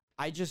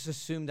 I just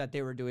assumed that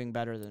they were doing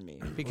better than me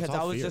because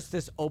I was just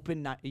this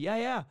open,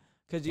 yeah.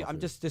 Cause I'm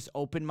just this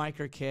open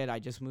micer kid. I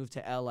just moved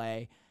to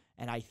LA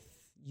and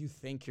you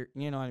think you're,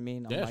 you know what I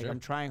mean? I'm sure. I'm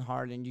trying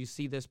hard and you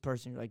see this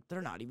person, you're like,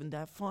 they're not even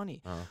that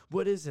funny. Uh-huh.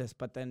 What is this?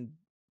 But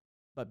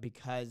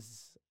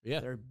because Yeah.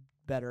 they're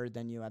better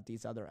than you at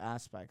these other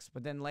aspects.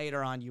 But then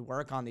later on, you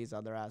work on these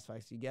other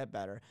aspects, you get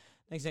better.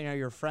 Next thing you know,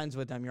 you're friends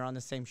with them, you're on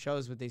the same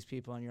shows with these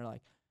people, and you're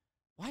like,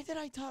 why did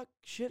I talk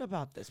shit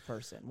about this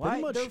person?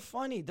 Why? They're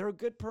funny. They're a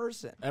good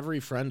person. Every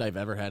friend I've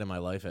ever had in my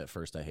life, at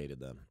first I hated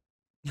them.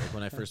 Like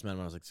when I first met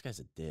him, I was like, this guy's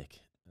a dick.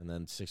 And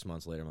then 6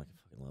 months later, I'm like,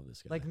 I fucking love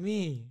this guy. Like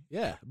me.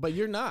 Yeah, but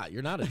you're not.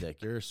 You're not a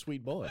dick. You're a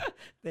sweet boy.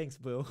 Thanks,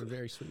 boo. You're a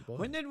very sweet boy.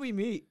 When did we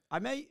meet? I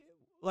met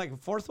like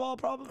fourth wall,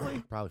 probably.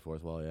 Probably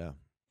fourth wall, yeah.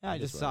 Yeah, I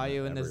just saw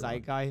you in the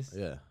everyone. Zeitgeist.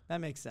 Yeah.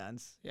 That makes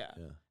sense. Yeah.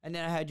 Yeah. And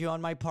then I had you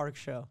on my park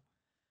show.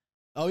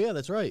 Oh, yeah,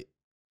 that's right.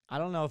 I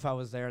don't know if I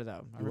was there,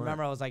 though. I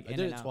remember I was like I in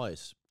did and it out.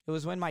 twice. It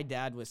was when my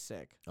dad was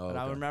sick. Oh, but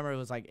I okay. remember it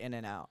was like in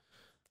and out.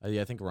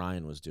 Yeah, I think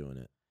Ryan was doing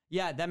it.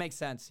 Yeah, that makes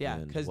sense. Yeah,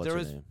 And because what's there her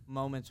was name?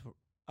 moments.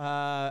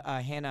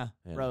 Hannah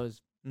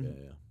Rose. Mhm.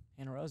 Yeah, yeah.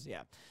 Hannah Rose.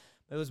 Yeah,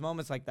 there was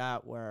moments like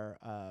that where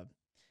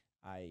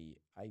I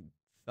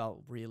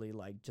felt really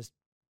like just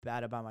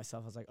bad about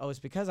myself. I was like, oh, it's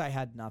because I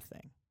had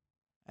nothing,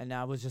 and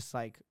I was just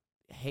like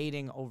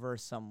hating over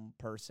some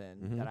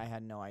person that I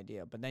had no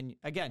idea. But then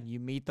again, you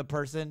meet the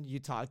person, you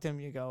talk to him,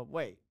 you go,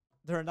 wait,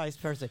 they're a nice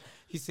person.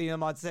 You see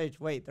them on stage,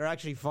 wait, they're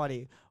actually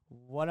funny.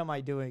 What am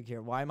I doing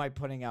here? Why am I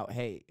putting out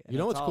hate? And you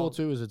know what's cool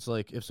too is it's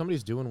like if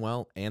somebody's doing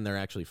well and they're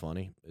actually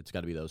funny, it's got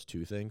to be those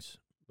two things.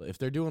 But if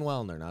they're doing well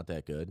and they're not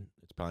that good,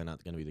 it's probably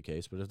not going to be the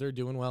case. But if they're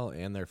doing well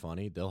and they're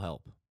funny, they'll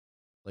help.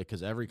 Like,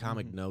 because every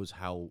comic knows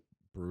how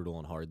brutal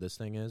and hard this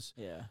thing is.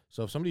 Yeah.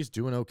 So if somebody's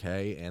doing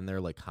okay and they're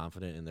like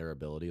confident in their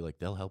ability, like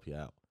they'll help you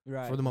out.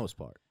 Right. For the most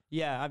part.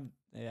 Yeah,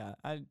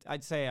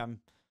 I'd say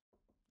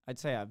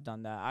I've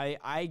done that.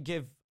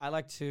 I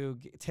like to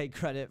take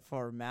credit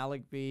for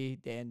Malik B,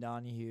 Dan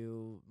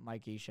Donahue,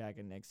 Mike Eshak,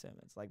 and Nick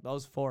Simmons. Like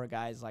those four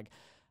guys, like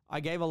I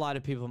gave a lot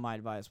of people my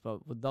advice,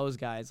 but with those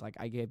guys, like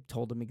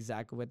told them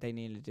exactly what they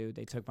needed to do.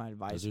 They took my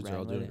advice. Those dudes are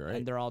all doing great.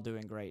 And they're all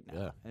doing great now.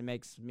 Yeah. And it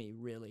makes me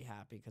really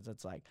happy because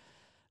it's like,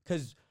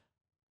 because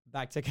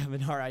back to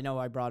Kevin Hart, I know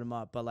I brought him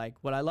up, but like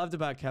what I love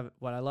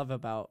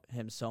about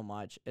him so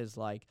much is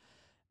like,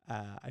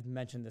 I've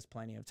mentioned this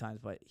plenty of times,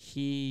 but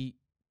he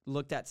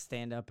looked at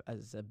stand-up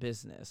as a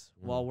business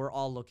while we're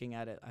all looking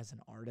at it as an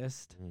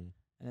artist.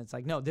 And it's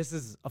like, no, this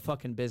is a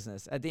fucking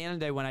business. At the end of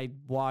the day, when I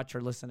watch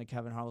or listen to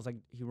Kevin Hart,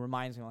 he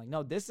reminds me, like,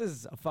 no, this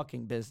is a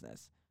fucking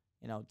business.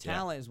 You know,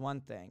 talent is one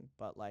thing,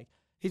 but like,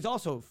 he's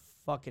also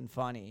fucking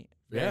funny,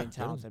 very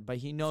talented, but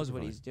he knows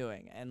what he's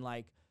doing. And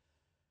like,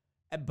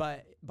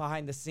 but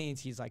behind the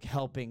scenes, he's like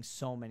helping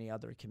so many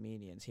other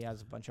comedians. He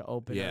has a bunch of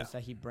openers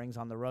that he brings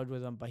on the road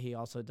with him, but he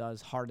also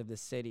does Heart of the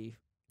City.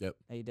 Yep.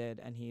 He did.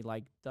 And he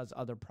like does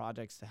other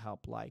projects to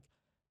help like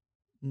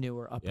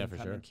newer up and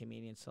coming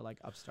comedians to like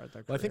upstart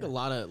their career. Well, I think a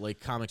lot of like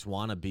comics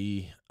want to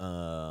be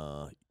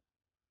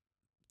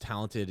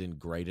talented and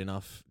great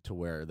enough to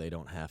where they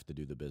don't have to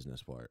do the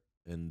business part.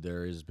 And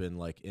there has been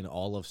like in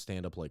all of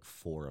stand up like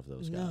 4 of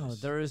those guys. No,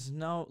 there is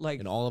no like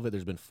in all of it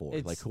there's been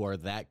 4 like who are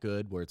that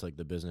good where it's like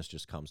the business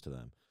just comes to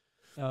them.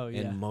 Oh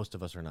yeah. And most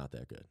of us are not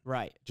that good.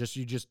 Right.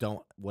 You just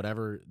don't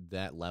whatever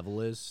that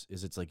level is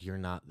it's like you're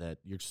not that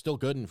you're still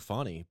good and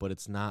funny, but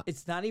it's not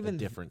even a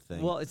different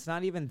thing. Well, it's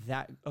not even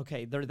that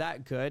okay, they're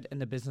that good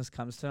and the business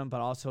comes to them,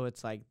 but also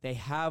it's like they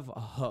have a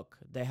hook.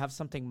 They have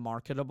something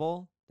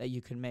marketable that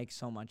you can make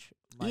so much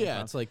money from.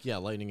 It's like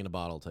lightning in a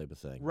bottle type of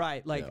thing.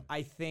 Right. Like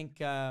I think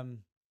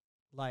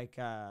my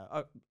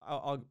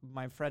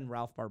friend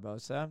Ralph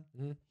Barbosa,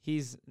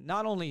 he's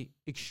not only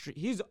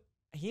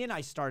he and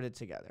I started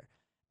together.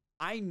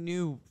 I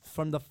knew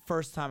from the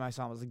first time I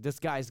saw him, I was like, this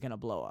guy's going to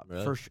blow up.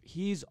 Really? For sure.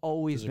 He's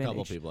always been a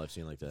couple people I've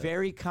seen like that.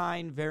 Very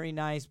kind, very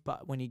nice,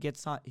 but when he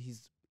gets on,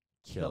 he's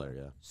killer.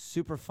 Yeah.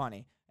 Super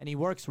funny. And he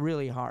works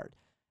really hard.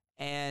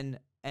 And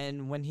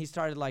when he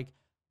started like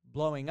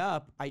blowing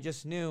up, I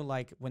just knew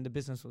like when the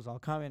business was all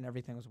coming,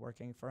 everything was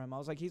working for him. I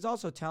was like, he's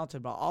also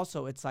talented, but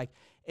also it's like,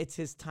 it's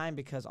his time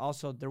because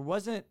also there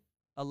wasn't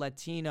a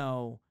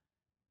Latino,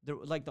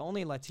 like the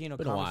only Latino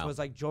comics was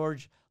like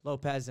George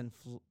Lopez and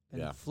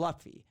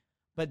Fluffy.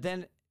 But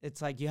then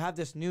it's like you have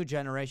this new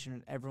generation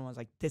and everyone's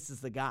like, this is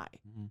the guy.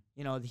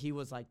 You know, he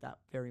was like that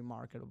very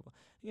marketable.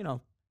 You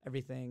know,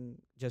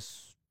 everything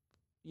just,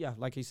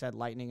 like you said,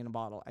 lightning in a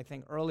bottle. I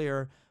think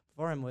earlier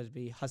for him would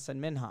be Hassan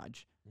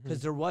Minhaj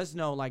because there was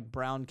no like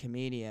brown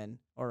comedian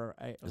or.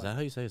 Is that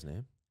how you say his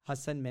name?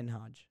 Hassan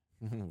Minhaj.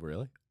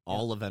 Really?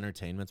 All of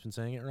entertainment's been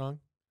saying it wrong?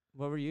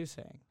 What were you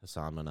saying?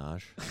 Hassan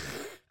Minhaj.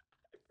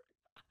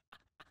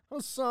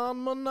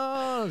 Hassan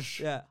Minhaj.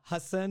 Yeah,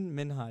 Hassan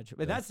Minhaj.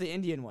 But that's the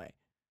Indian way.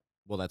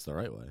 Well, that's the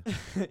right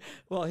way.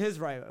 Well, his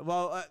right way.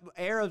 Well,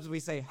 Arabs, we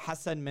say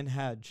Hassan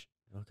Minhaj.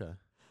 Okay.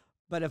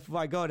 But if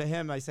I go to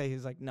him, I say,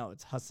 he's like, no,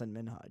 it's Hassan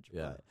Minhaj.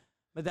 Yeah.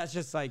 But that's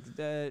just like,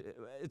 they're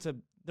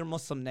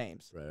Muslim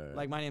names. Right.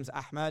 Like my name's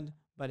Ahmed,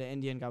 but an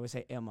Indian guy would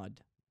say Ahmad.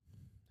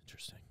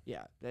 Interesting.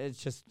 Yeah,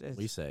 it's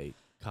we say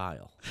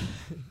Kyle.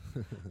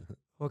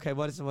 Okay,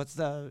 what's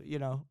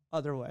the,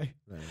 other way?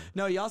 Right.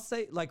 No, y'all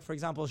say, like, for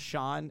example,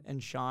 Sean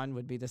and Sean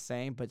would be the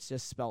same, but it's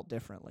just spelt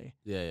differently.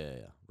 Yeah.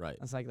 Right.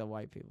 That's like the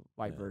white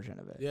version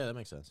of it. Yeah, that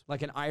makes sense.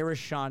 Like an Irish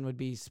Sean would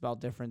be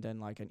spelled different than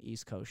like an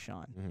East Coast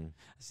Sean. Mm-hmm.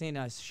 I've seen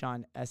a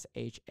Sean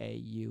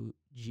Shaughn.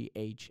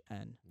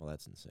 Well,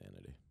 that's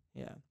insanity.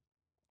 Yeah.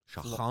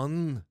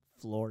 Shahan.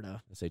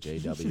 Florida.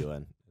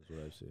 SHAWN is what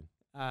I've seen.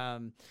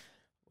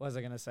 What was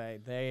I gonna say?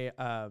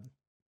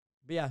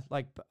 But yeah,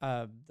 like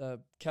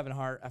the Kevin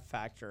Hart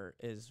factor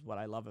is what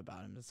I love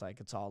about him. It's like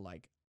it's all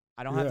like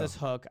I don't have this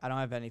hook, I don't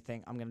have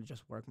anything. I'm gonna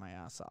just work my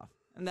ass off,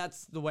 and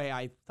that's the way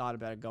I thought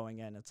about it going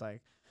in. It's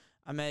like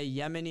I'm a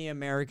Yemeni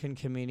American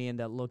comedian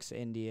that looks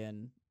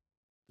Indian.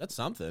 That's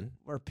something.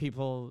 Where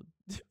people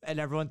and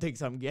everyone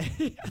thinks I'm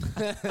gay.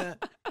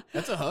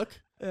 That's a hook.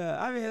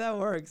 Yeah, I mean that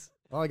works.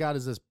 All I got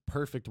is this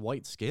perfect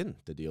white skin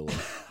to deal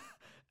with.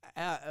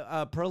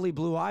 Pearly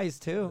blue eyes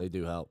too. They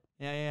do help.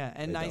 Yeah,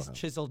 and nice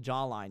chiseled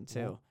jawline too.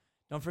 Yeah.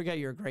 Don't forget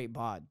your great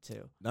bod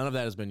too. None of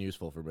that has been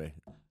useful for me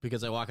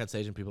because I walk on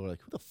stage and people are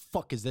like, "Who the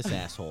fuck is this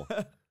asshole?"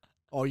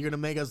 Oh, you're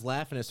gonna make us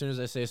laugh, and as soon as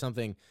I say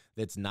something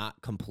that's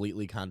not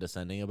completely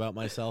condescending about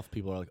myself,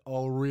 people are like,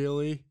 "Oh,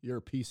 really? You're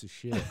a piece of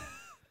shit."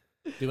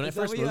 Dude, when I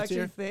first moved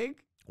here,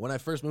 when I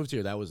first moved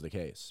here, that was the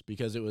case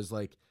because it was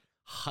like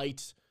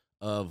height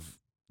of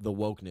the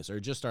wokeness, or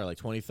it just started like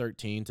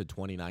 2013 to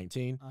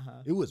 2019.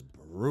 It was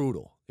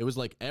brutal. It was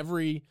like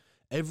every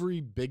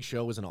big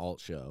show was an alt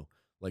show,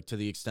 like to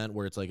the extent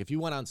where it's like if you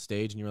went on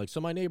stage and you were like, "So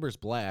my neighbor's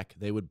black,"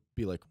 they would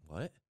be like,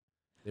 "What?"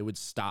 They would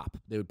stop.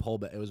 They would pull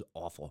back. It was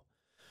awful.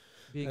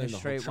 Being a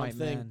straight white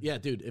man. Yeah,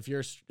 dude. If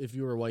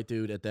you were a white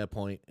dude at that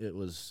point, it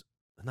was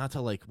not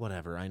to like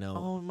whatever. I know.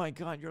 Oh my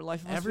god, your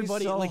life must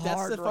everybody be so like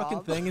hard, that's the Rob.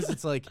 fucking thing. Is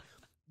it's like.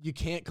 You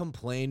can't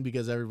complain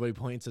because everybody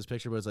points this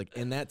picture, but it's like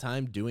in that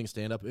time doing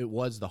stand up, it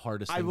was the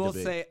hardest thing to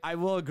be. I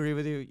will agree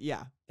with you.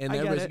 Yeah. And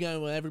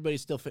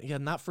everybody's still,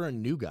 not for a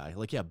new guy.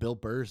 Like, yeah, Bill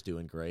Burr's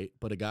doing great,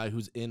 but a guy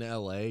who's in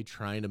LA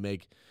trying to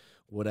make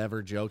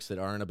whatever jokes that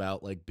aren't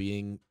about like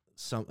being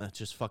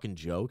just fucking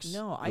jokes.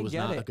 No, I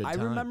get it. I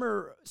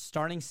remember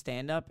starting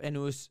stand up and it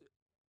was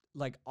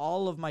like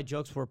all of my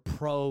jokes were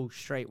pro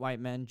straight white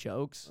men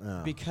jokes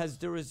because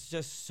there was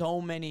just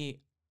so many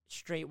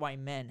straight white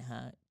men,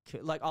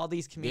 like all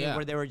these comedians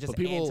where they were just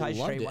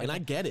anti-straight white. And I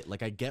get it.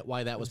 Like I get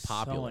why that was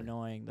popular. So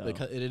annoying though.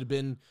 Because it had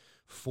been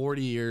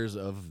 40 years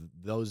of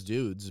those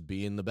dudes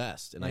being the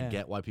best, and I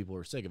get why people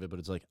were sick of it. But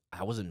it's like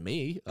I wasn't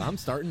me. I'm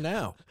starting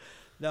now.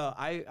 No,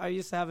 I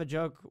used to have a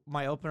joke.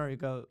 My opener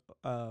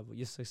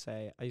used to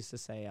say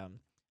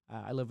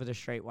I live with a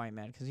straight white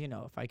man because if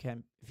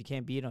you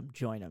can't beat him,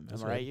 join him.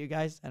 Am I right, you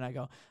guys? And I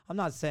go, I'm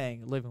not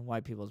saying living with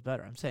white people is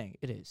better. I'm saying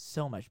it is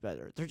so much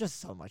better. They're just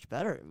so much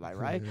better. Am I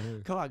right?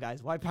 Come on,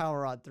 guys. White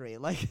power on 3.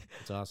 Like,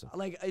 it's awesome.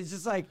 Like it's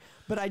just like,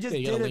 but I just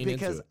did it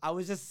because I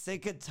was just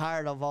sick and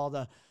tired of all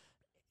the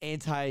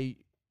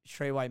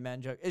anti-straight white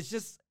men joke. It's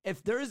just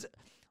if there's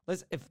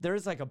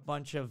like a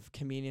bunch of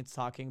comedians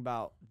talking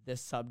about this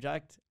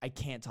subject, I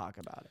can't talk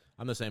about it.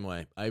 I'm the same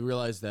way. I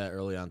realized that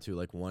early on too.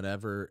 Like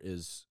whenever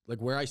is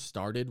like where I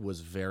started was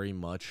very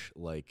much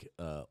like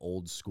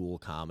old school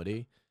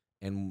comedy,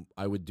 and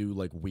I would do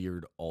like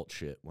weird alt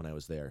shit when I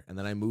was there. And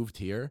then I moved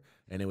here,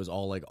 and it was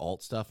all like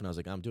alt stuff, and I was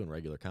like, I'm doing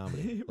regular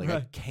comedy. Like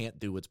I can't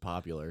do what's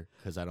popular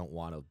because I don't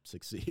want to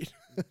succeed.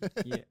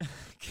 Yeah,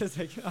 because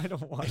I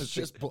don't want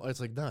to. It's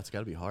like no, it's got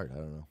to be hard. I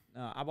don't know.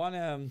 No, I want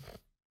to.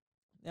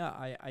 Yeah,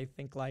 I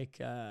think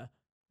like I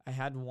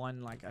had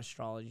one like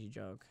astrology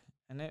joke,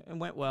 and it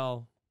went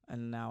well,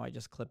 and now I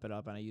just clip it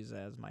up and I use it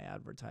as my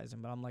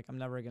advertising. But I'm like, I'm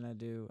never gonna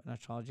do an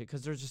astrology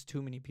because there's just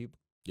too many people.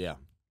 Yeah.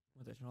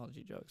 With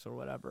astrology jokes or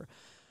whatever.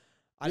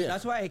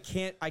 That's why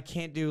I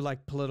can't do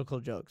like political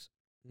jokes.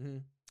 Mm-hmm.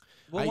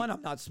 Well,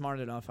 I'm not smart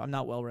enough. I'm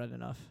not well read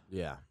enough.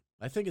 Yeah,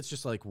 I think it's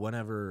just like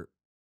whenever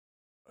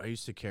I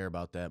used to care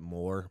about that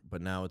more,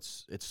 but now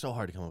it's so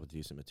hard to come up with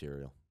decent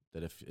material.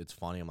 That if it's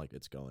funny, I'm like,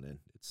 it's going in.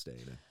 It's staying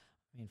in.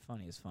 I mean,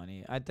 funny is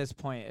funny. At this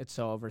point, it's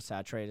so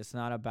oversaturated. It's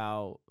not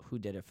about who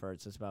did it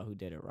first. It's about who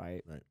did it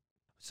right. Right.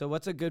 So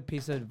what's a good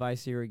piece of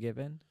advice you were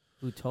given?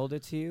 Who told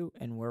it to you?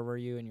 And where were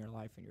you in your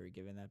life when you were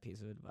given that piece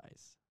of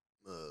advice?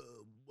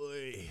 Oh,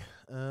 boy.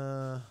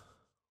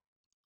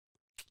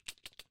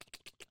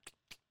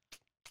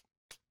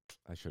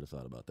 I should have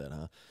thought about that,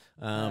 huh?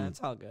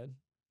 It's all good.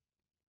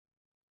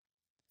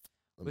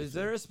 Was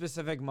there a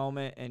specific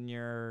moment in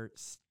your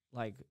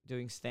like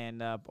doing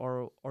stand up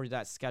or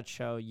that sketch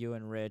show you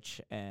and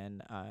Rich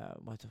and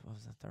what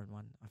was the third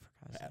one? I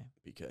forgot his name.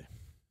 PK.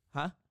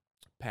 Huh?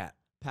 Pat.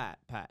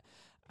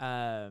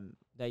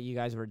 that you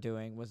guys were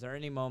doing, was there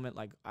any moment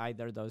like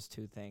either of those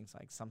two things,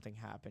 like something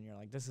happened, you're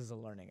like, this is a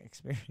learning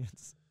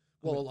experience?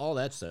 Well, all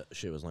that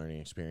shit was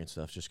learning experience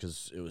stuff, just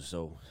because it was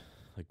so,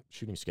 like,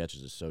 shooting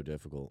sketches is so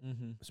difficult,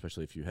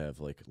 especially if you have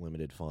like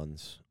limited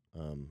funds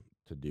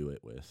to do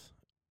it with.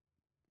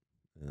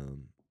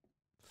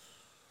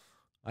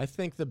 I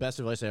think the best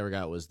advice I ever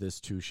got was this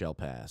too shall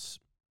pass,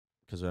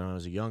 because when I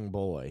was a young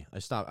boy,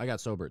 I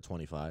got sober at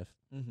 25,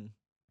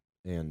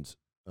 and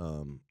I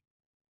don't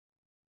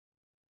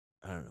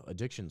know,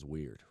 addiction's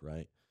weird,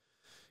 right?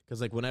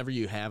 Because like whenever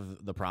you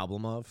have the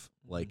problem of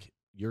like,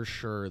 you're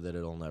sure that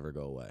it'll never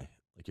go away.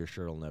 Like, you're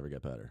sure it'll never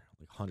get better.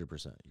 Like,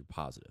 100%. You're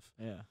positive.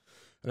 Yeah.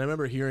 And I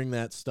remember hearing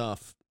that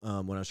stuff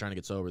when I was trying to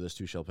get sober, this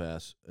too shall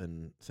pass,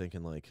 and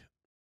thinking, like,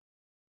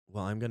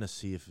 well, I'm going to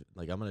see if,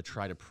 like, I'm going to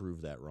try to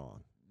prove that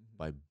wrong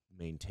by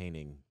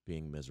maintaining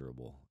being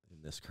miserable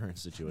in this current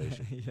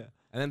situation. Yeah.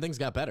 And then things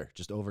got better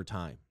just over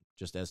time.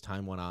 Just as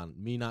time went on,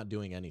 me not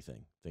doing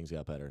anything, things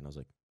got better. And I was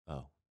like,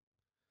 oh,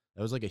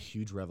 that was like a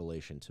huge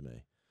revelation to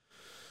me.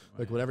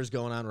 Like, whatever's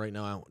going on right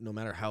now, no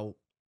matter how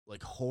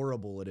like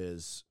horrible it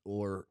is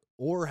or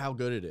how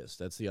good it is,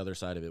 that's the other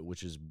side of it,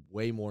 which is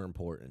way more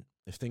important.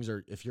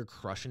 If you're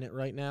crushing it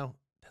right now,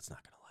 that's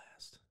not going to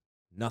last.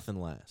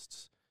 Nothing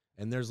lasts.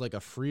 And there's like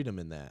a freedom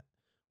in that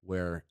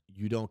where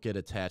you don't get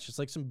attached. It's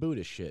like some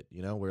Buddhist shit,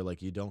 you know, where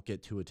like you don't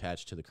get too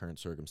attached to the current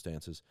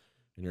circumstances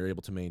and you're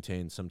able to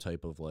maintain some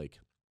type of like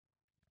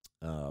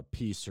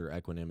peace or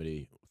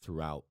equanimity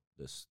throughout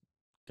this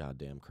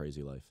goddamn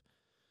crazy life.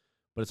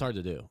 But it's hard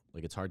to do.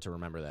 Like, it's hard to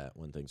remember that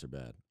when things are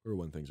bad or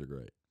when things are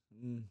great.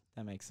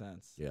 That makes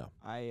sense. Yeah.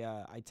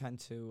 I tend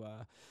to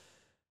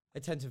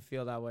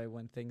feel that way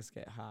when things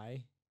get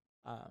high.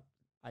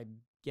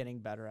 I'm getting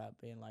better at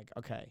being like,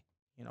 okay,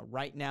 you know,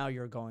 right now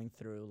you're going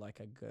through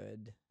like a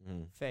good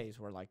phase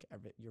where like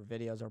your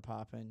videos are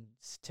popping,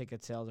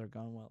 ticket sales are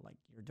going well, like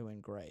you're doing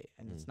great,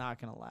 and it's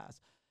not gonna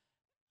last.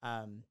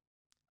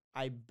 That's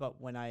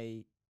when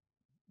I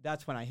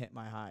hit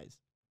my highs.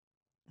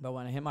 But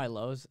when I hit my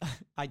lows,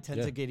 I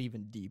tend to get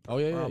even deeper. Oh,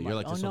 yeah. You're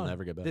like, this will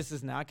never get better. This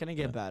is not going to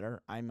get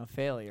better. I'm a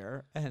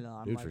failure. And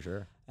I'm Dude, like, for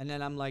sure. And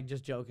then I'm like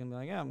just joking,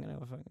 like, yeah, I'm going to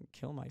fucking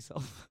kill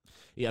myself.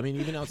 Yeah, I mean,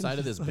 even outside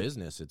of this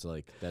business, it's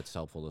like, that's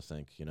helpful to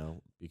think, you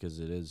know,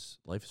 because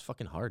life is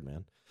fucking hard,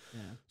 man.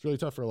 Yeah. It's really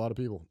tough for a lot of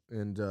people.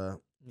 And,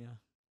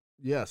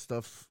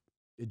 stuff,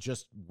 it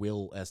just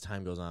will, as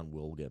time goes on,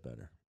 will get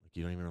better. Like,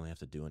 you don't even really have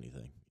to do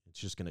anything. It's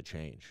just going to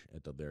change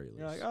at the very least.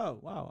 You're like, oh,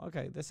 wow,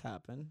 okay, this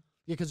happened.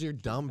 Yeah, because your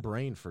dumb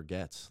brain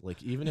forgets.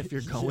 Like, even if you're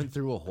going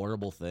through a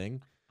horrible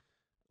thing,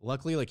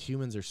 luckily, like,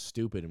 humans are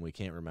stupid and we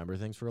can't remember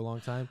things for a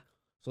long time.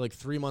 So, like,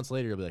 3 months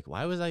later, you'll be like,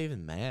 why was I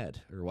even mad?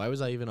 Or why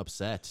was I even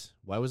upset?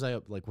 Why was I,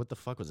 like, what the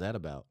fuck was that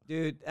about?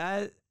 Dude,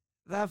 that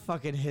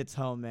fucking hits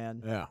home,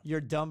 man. Yeah. Your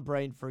dumb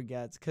brain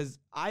forgets. Because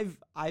I've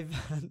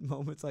had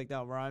moments like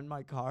that where I'm in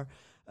my car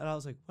and I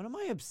was like, what am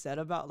I upset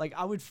about? Like,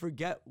 I would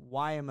forget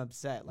why I'm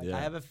upset. Like,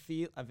 I have of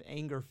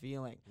anger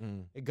feeling.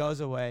 It goes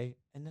away.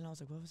 And then I was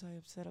like, what was I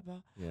upset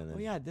about?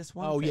 Yeah, this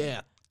one thing. Yeah,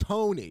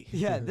 Tony.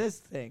 Yeah, this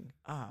thing.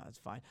 It's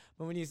fine.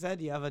 But when you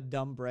said you have a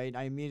dumb brain,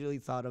 I immediately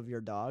thought of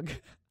your dog.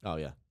 Oh,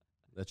 yeah.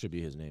 That should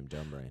be his name,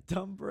 Dumb Brain.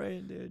 Dumb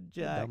Brain, dude.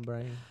 Jack. Dumb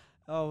Brain.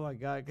 Oh, my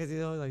God. Because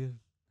he's always like...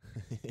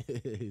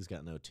 He's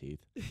got no teeth.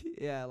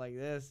 Yeah, like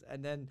this.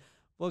 And then...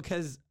 Well,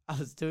 because I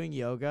was doing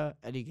yoga,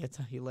 and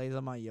he lays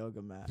on my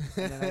yoga mat.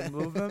 And then I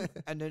move him,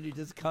 and then he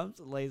just comes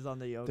and lays on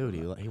the yoga mat.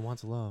 Dude, he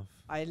wants love.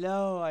 I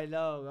know.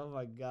 Oh,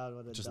 my God.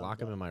 What a just dumb lock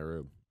dog. him in my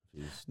room.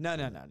 No,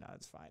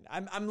 it's fine.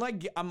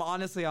 I'm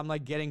honestly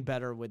like getting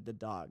better with the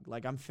dog.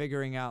 Like, I'm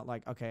figuring out,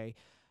 like, okay,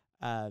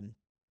 I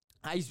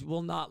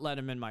will not let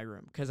him in my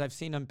room because I've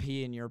seen him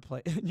pee in your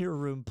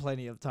room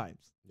plenty of times.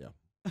 Yeah.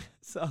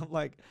 So I'm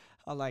like,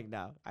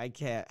 no, I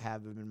can't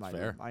have him in my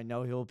room. I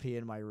know he'll pee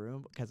in my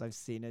room because I've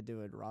seen it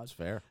do it, Ross. It's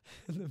fair.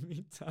 In the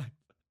meantime.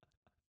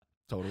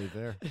 Totally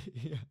fair.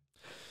 Yeah.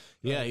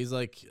 Yeah, he's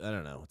like, I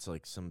don't know. It's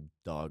like some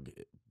dog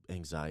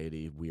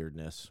anxiety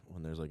weirdness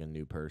when there's like a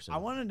new person. I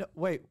want to know,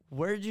 wait,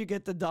 where did you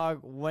get the dog?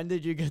 When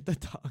did you get the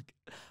dog?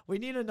 We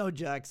need to know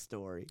Jack's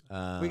story.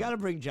 We got to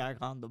bring Jack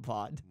on the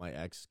pod. My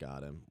ex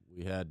got him.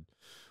 When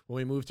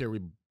we moved here,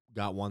 we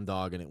got one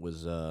dog and it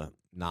was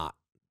not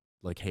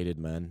like hated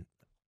men.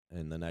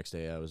 And the next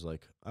day I was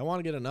like, I want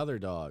to get another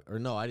dog. Or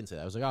no, I didn't say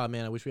that. I was like, oh,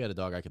 man, I wish we had a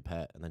dog I could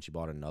pet. And then she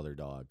bought another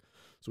dog.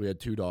 So we had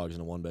 2 dogs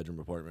in a 1-bedroom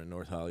apartment in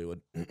North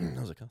Hollywood. I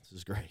was like, oh, this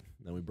is great.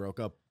 And then we broke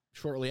up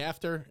shortly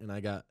after, and I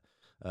got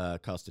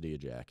custody of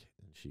Jack.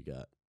 And she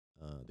got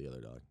the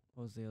other dog.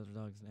 What was the other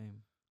dog's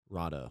name?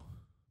 Rado.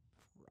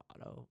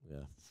 Yeah.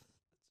 That's a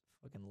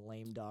fucking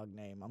lame dog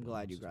name. I'm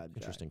glad you grabbed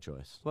Jack. Interesting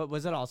choice. What,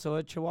 was it also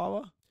a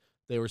Chihuahua?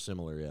 They were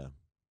similar, yeah.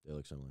 They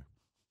look similar.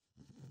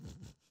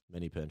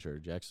 Mini pincher.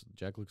 Jack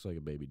looks like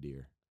a baby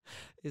deer.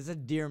 It's a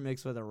deer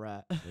mixed with a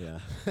rat. Yeah.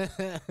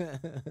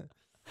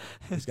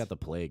 He's got the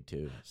plague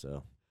too,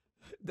 so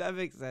that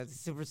makes sense. He's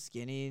super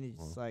skinny and he's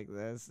just like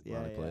this.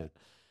 Yeah. Plague.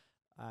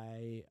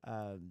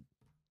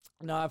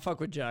 No, I fuck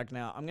with Jack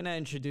now. I'm gonna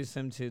introduce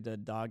him to the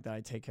dog that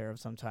I take care of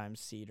sometimes,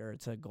 Cedar.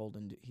 It's a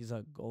he's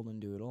a golden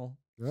doodle.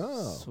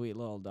 Oh. Sweet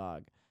little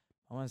dog.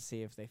 I want to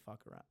see if they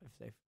fuck around. If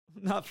they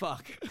not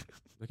fuck.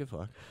 They can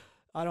fuck.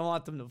 I don't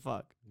want them to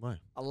fuck. Why?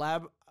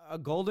 A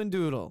golden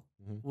doodle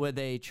with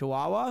a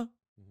chihuahua.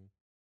 Mhm.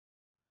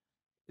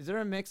 Is there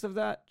a mix of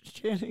that,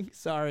 Channing?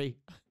 Sorry.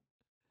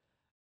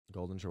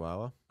 Golden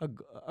Chihuahua.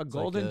 A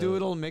golden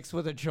doodle mixed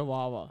with a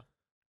chihuahua.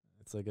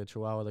 It's like a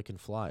Chihuahua that can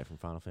fly from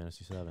Final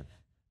Fantasy VII.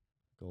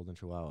 Golden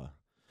Chihuahua.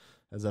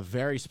 That's a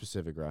very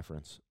specific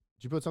reference.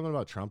 Did you put something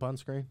about Trump on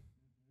screen?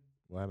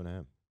 What happened to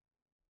him?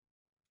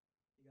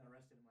 He got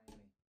arrested in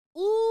Miami.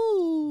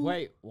 Ooh.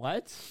 Wait,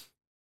 what?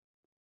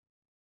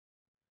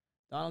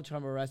 Donald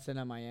Trump arrested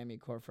in Miami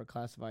court for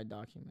classified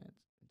documents.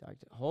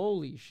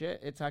 Holy shit,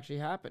 it's actually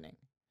happening.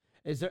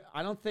 Is there?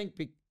 I don't think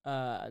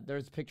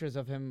there's pictures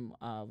of him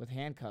with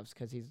handcuffs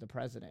because he's the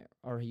president,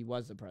 or he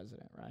was the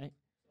president, right?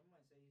 Some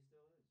might say he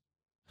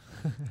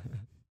still is.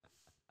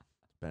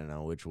 Depending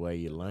on which way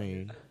you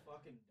lean.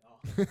 Fucking dog.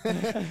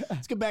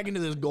 Let's get back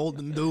into this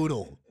golden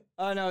doodle.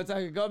 Oh no, it's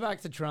like go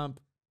back to Trump.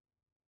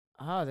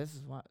 Oh, this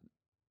is what.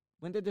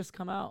 When did this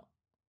come out?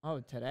 Oh,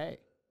 today.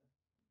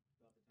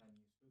 About the time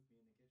you spooked me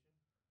in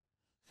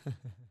the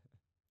kitchen.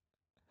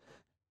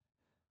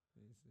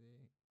 Let me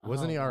see.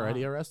 Wasn't Oh, he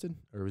already wow. arrested?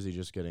 Or was he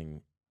just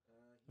getting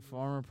The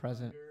former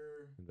president.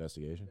 Under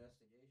investigation?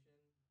 investigation,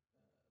 pending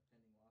lawsuit, and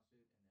then I guess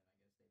they nabbed him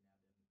at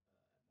Mar-a-Lago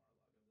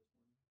this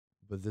morning.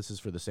 But this is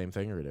for the same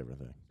thing or a different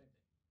thing? Same thing.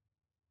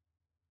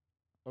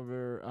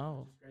 Over.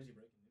 Oh, Just crazy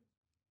breaking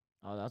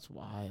news. oh, that's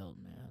wild,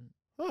 man.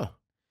 Huh.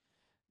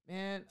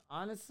 Man,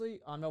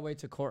 honestly, on my way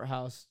to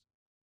courthouse,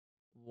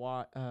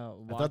 I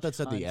thought that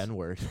said the N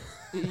word.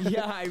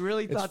 Yeah, I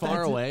really It's thought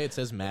far that. away. It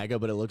says MAGA,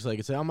 but it looks like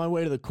it's on my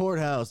way to the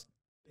courthouse.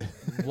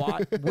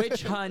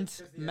 Witch hunt,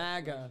 Because the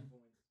MAGA. exclamation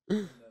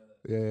points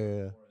in Yeah.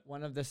 for it.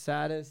 One of the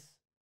saddest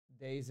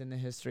days in the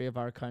history of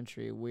our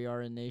country. We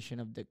are a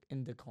nation of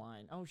in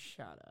decline. Oh,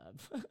 shut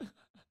up.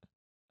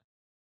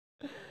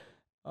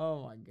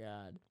 Oh my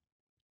God.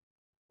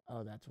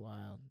 Oh, that's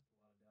wild.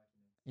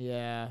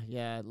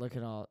 Yeah. Look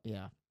at all.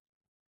 Yeah.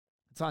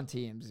 It's on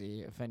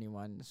TMZ if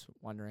anyone's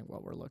wondering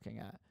what we're looking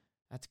at.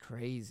 That's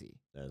crazy.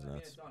 That is I mean,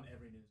 nuts. it's on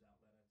every news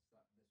outlet. I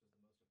thought this was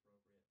the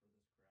most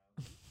appropriate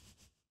for this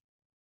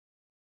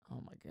crowd.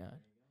 Oh my God. There you go.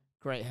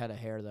 Great head of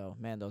hair though.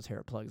 Man, those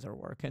hair plugs are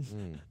working.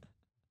 Mm.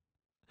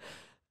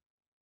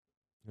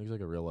 Looks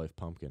like a real life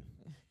pumpkin.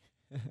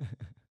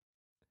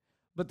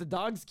 But the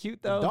dog's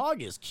cute The though.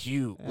 dog is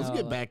cute. Let's Oh,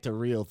 get like- back to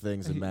real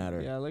things that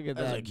matter. Yeah, look at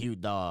That's that. a cute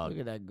dog.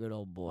 Look at that good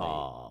old boy.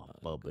 Aw,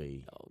 Good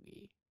puppy.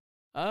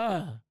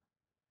 doggy.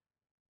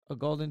 A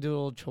golden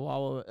doodle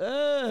chihuahua.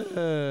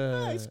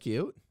 That's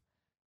cute.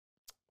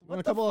 What Want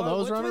a the couple of fuck? those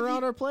What's running with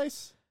around you- our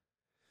place?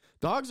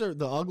 Dogs are,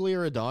 the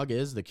uglier a dog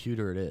is, the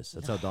cuter it is.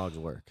 That's how dogs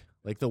work.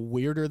 Like the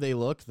weirder they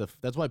look,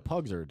 that's why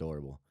pugs are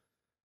adorable.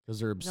 Because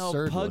they're No,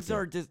 absurd. pugs looking.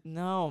 are just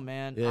no,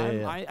 man.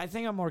 Yeah. I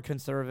think I'm more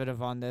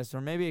conservative on this,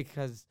 or maybe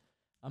because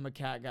I'm a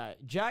cat guy.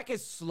 Jack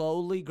is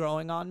slowly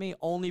growing on me,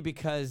 only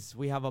because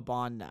we have a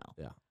bond now.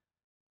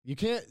 You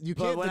can't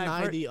But when I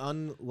deny fir-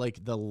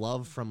 the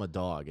love from a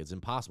dog. It's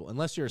impossible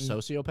unless you're a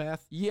sociopath.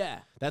 Yeah,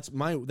 That's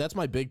my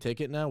big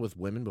ticket now with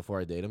women before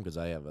I date them because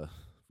I have a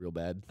real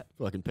bad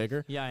fucking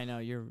picker. yeah, I know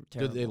you're Do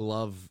terrible.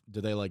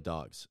 they like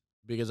dogs?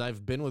 Because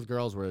I've been with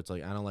girls where it's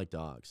like I don't like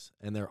dogs,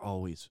 and they're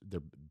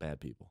bad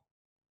people,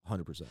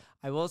 100%.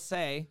 I will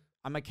say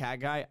I'm a cat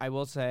guy. I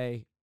will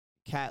say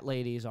cat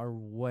ladies are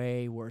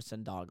way worse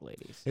than dog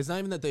ladies. It's not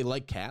even that they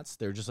like cats;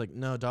 they're just like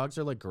no, dogs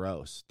are like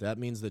gross. That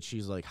means that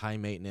she's like high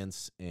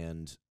maintenance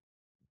and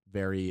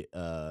very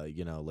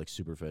like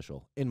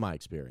superficial in my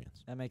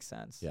experience. That makes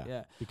sense. Yeah.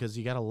 Yeah. Because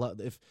you gotta love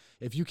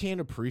if you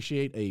can't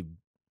appreciate a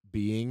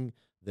being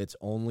that's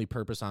only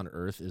purpose on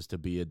earth is to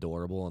be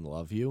adorable and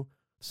love you,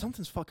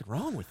 something's fucking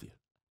wrong with you.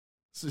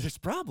 So there's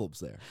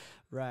problems there.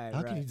 Right.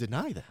 How can you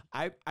deny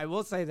that? I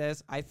will say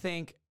this. I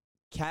think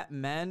cat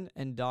men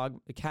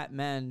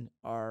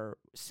are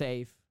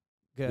safe,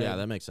 good. Yeah,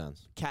 that makes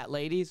sense. Cat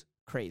ladies,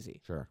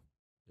 crazy. Sure.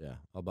 Yeah,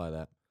 I'll buy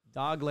that.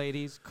 Dog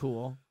ladies,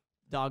 cool.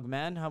 Dog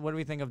men, what do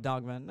we think of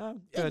dog men?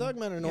 No, Yeah, good. dog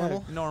men are Yeah,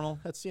 normal. normal.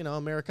 That's,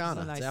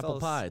 Americana. It's a It's nice apple little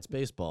pie. It's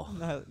baseball.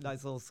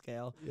 Nice little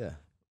scale. Yeah.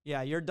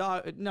 Yeah, your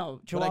dog. No,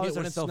 But I get chihuahuas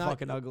when are it's so not-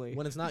 fucking ugly.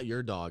 When it's not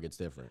your dog, it's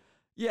different.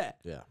 Yeah.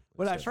 Yeah.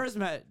 When it's I first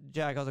met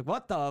Jack, I was like,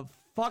 "What the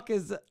fuck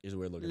is different. He's a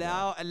weird looking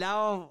dog.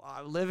 now?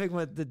 I'm living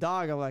with the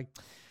dog. I'm like,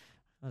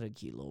 what a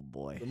cute little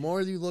boy. The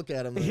more you look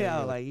at him, the Yeah,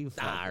 more like you. all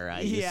Fucking,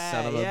 right, you yeah,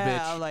 son of a yeah.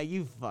 bitch. I'm like,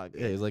 you fuck.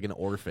 Yeah, he's like an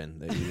orphan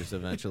that you just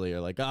eventually are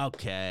like,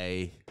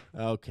 okay,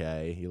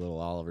 you little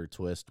Oliver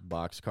Twist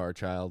boxcar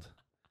child.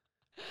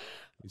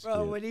 He's Bro,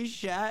 cute. when he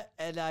shat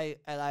and I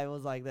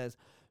was like this,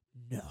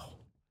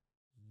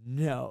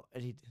 no,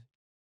 and he.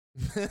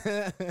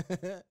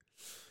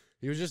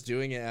 He was just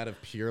doing it out of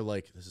pure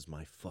like, this is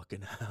my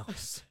fucking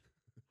house.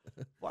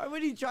 Why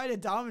would he try to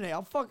dominate?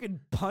 I'll fucking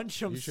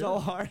punch him You so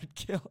should. hard,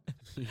 kill him.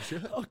 You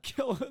should. I'll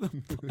kill him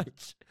with a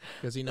punch.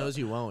 Because he knows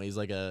you won't. He's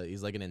like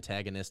an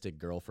antagonistic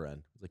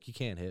girlfriend. He's like, you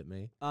can't hit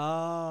me.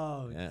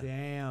 Oh, Yeah.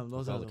 damn.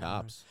 Those Call are the worst.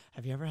 cops.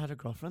 Have you ever had a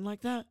girlfriend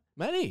like that?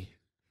 Many.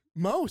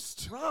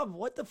 Most. Rob,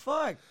 what the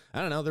fuck?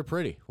 I don't know. They're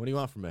pretty. What do you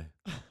want from me?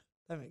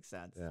 That makes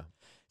sense. Yeah.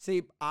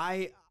 See,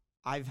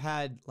 I've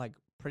had like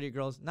pretty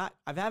girls. I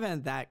haven't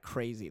had that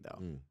crazy though.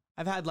 Mm.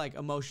 I've had like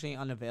emotionally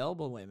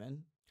unavailable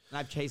women, and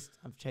I've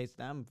chased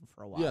them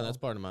for a while. Yeah, that's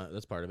part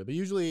of it. But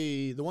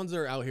usually the ones that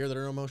are out here that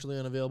are emotionally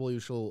unavailable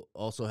usually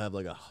also have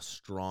like a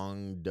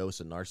strong dose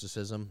of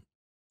narcissism.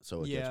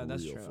 So it Yeah, gets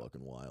that's real true.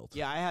 fucking wild.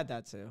 Yeah, I had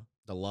that too.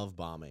 The love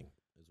bombing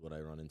is what I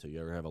run into.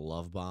 You ever have a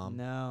love bomb?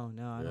 No,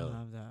 I Really? don't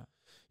have that.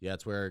 Yeah,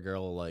 it's where a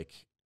girl like,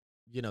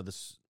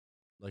 this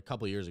like a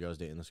couple years ago I was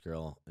dating this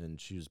girl and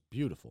she was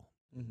beautiful.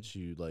 Mhm.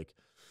 She like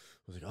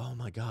was like, oh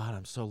my God,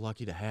 I'm so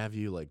lucky to have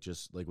you. Like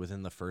just like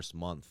within the first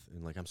month,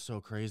 and like I'm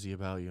so crazy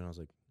about you. And I was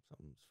like,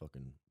 something's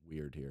fucking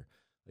weird here.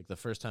 Like the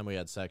first time we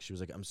had sex, she was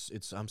like,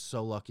 I'm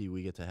so lucky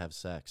we get to have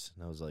sex.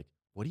 And I was like,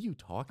 what are you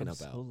talking I'm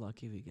about? so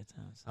lucky we get to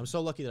have sex. I'm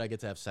so lucky that I get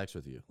to have sex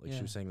with you. Like she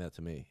Yeah. was saying that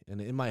to me, and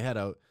in my head,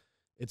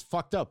 it's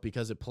fucked up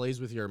because it plays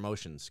with your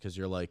emotions. Because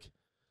you're like,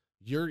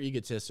 your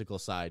egotistical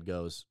side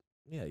goes,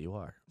 yeah, you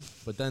are,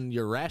 but then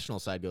your rational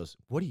side goes,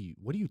 what are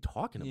you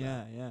talking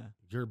about? Yeah.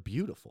 You're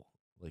beautiful.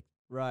 Like,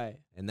 Right.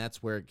 and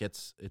that's where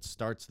it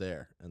starts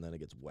there, and then it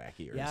gets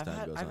wackier Yeah, as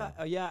time goes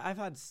on. I've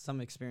had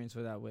some experience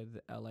with that with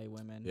LA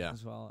women Yeah.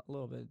 as well, a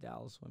little bit of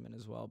Dallas women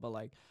as well. But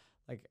like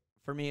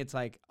for me, it's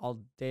like I'll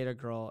date a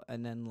girl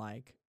and then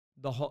like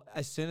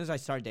as soon as I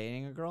start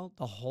dating a girl,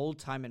 the whole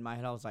time in my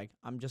head I was like,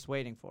 I'm just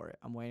waiting for it.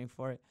 I'm waiting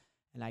for it,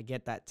 and I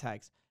get that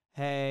text,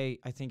 hey,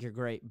 I think you're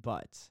great,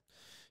 but.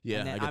 Yeah,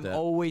 And then I get I'm that.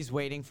 always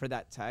waiting for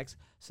that text.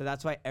 So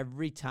that's why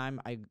every time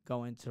I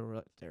go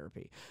into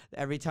therapy,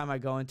 every time I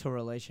go into a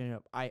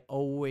relationship, I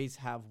always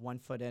have one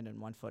foot in and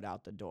one foot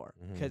out the door.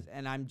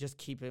 And I'm just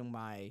keeping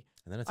my,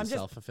 And then it's I'm a just-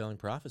 self-fulfilling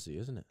prophecy,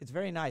 isn't it? it's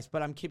very nice,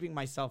 but I'm keeping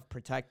myself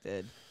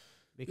protected.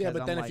 Because Yeah,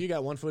 but I'm then like, if you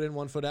got one foot in,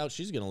 one foot out,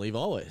 she's gonna leave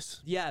always.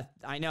 yeah,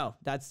 I know.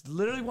 That's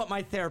literally what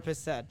my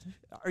therapist said.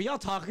 Are y'all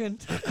talking?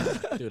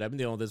 Dude, I've been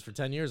dealing with this for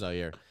 10 years out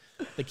here.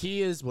 The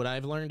key is, what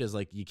I've learned is,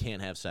 like, you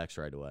can't have sex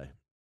right away.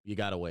 You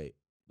gotta wait.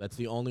 That's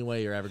the only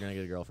way you're ever gonna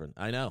get a girlfriend.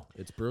 I know.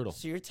 It's brutal.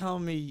 So you're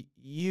telling me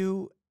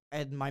you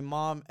and my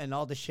mom and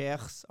all the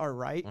sheikhs are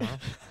right? Uh-huh.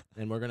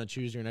 And we're gonna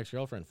choose your next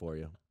girlfriend for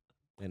you.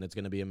 And it's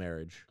gonna be a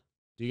marriage.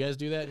 Do you guys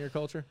do that in your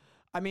culture?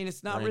 I mean,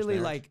 it's not Arranged really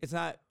marriage? like, it's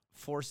not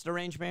forced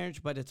arranged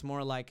marriage, but it's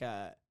more like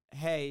a,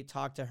 hey,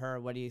 talk to her.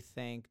 What do you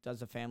think?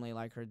 Does the family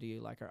like her? Do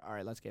you like her? All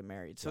right, let's get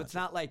married. So it's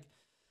Gotcha. not like,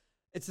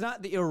 it's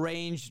not the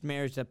arranged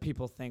marriage that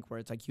people think where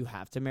it's like you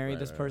have to marry Right,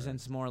 this right, person. right.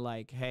 It's more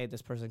like, hey,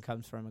 this person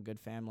comes from a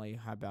good family.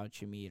 How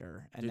about you meet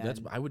her? And Dude,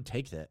 then, I would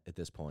take that at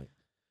this point.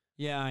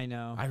 yeah, I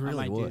know. I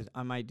really would.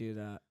 I might do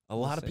that. A We'll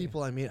lot of see.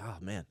 people I meet, oh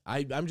man,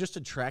 I'm just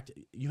attracted.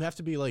 You have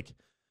to be like,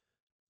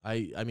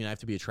 I mean, I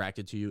have to be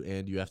attracted to you,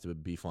 and you have to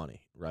be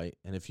funny, right?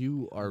 And if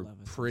you I are love a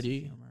sense of pretty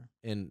humor.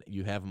 and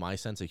you have my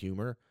sense of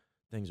humor,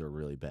 things are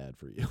really bad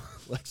for you.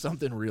 Like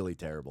something really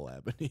terrible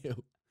happened to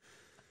you.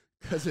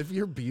 Because if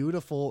you're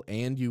beautiful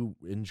and you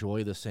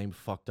enjoy the same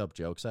fucked up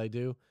jokes I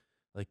do,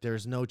 like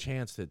there's no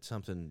chance that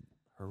something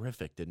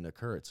horrific didn't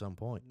occur at some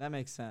point. That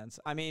makes sense.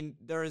 I mean,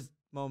 there's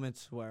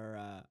moments where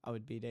I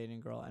would be dating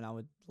a girl and I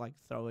would like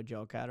throw a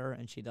joke at her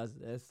and she does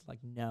this, like,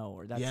 no,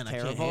 or that's yeah, and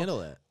terrible. I can't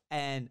handle it.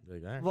 And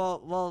Like, all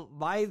right. well,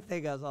 my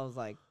thing is, I was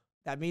like,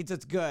 that means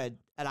it's good,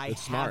 and I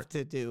That's have smart.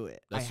 to do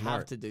it. That's I smart.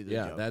 have to do the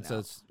yeah, joke that's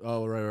now.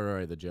 oh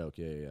right, the joke.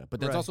 Yeah. But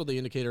that's Right. also the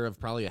indicator of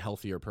probably a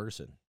healthier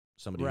person.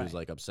 Somebody Right. who's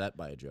like upset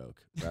by a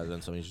joke rather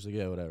than somebody who's just like,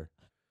 yeah, whatever.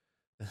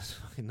 That's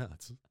fucking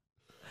nuts.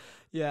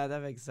 Yeah,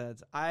 that makes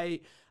sense.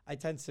 I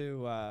tend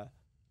to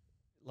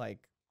like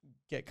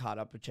get caught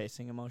up with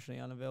chasing emotionally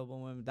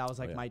unavailable women. That was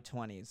like yeah. my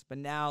 20s, but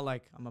now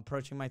like I'm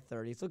approaching my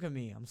 30s. Look at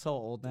me, I'm so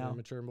old You're now. a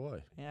mature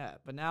boy. Yeah,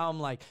 but now I'm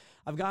like,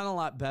 I've gotten a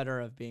lot better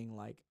of being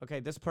like, okay,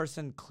 this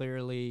person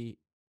clearly,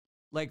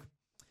 like,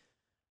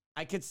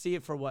 I could see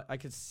it for what I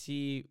could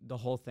see the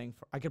whole thing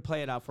for. I could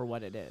play it out for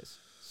what it is.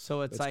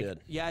 So it's That's like, good.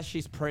 yeah,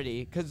 she's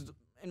pretty, because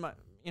in my,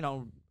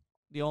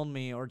 the old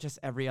me or just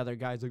every other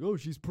guy's like, oh,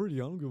 she's pretty. I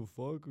don't give a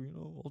fuck.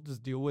 I'll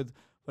just deal with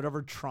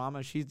whatever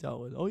trauma she's dealt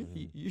with. Oh,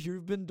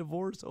 you've been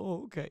divorced.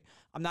 Oh, okay.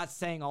 I'm not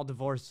saying all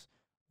divorced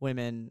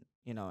women,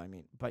 but you know what I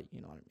mean.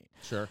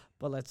 Sure.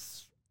 But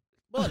let's.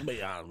 But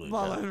be honest with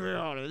Well, you.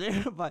 let's be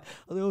honest. But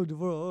oh,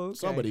 divorce. Oh, okay.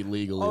 Somebody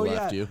legally Oh,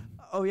 left yeah. you.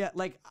 Oh yeah,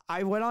 like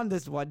I went on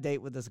this one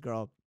date with this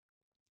girl,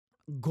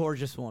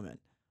 gorgeous woman,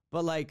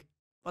 but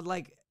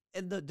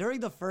during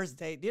the first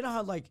date, you know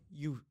how like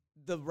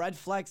the red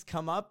flags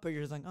come up, but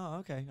you're just like, oh,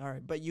 okay, all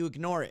right, but you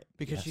ignore it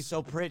because she's Yes.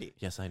 so pretty,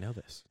 Yes, I know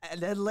this.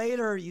 and then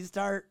later you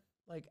start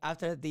like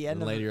after the end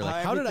And of later it, you're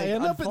like, how did I everything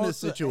end up in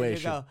this unfolds, and you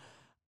situation? go,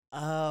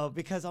 oh,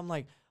 because I'm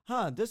like,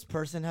 this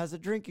person has a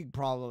drinking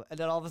problem, and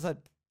then all of a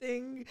sudden,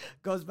 ding,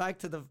 goes back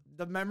to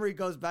the memory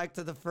goes back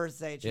to the first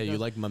date. She Yeah, you goes,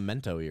 like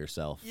memento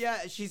yourself. yeah,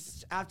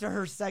 she's after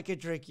her second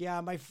drink. Yeah,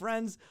 my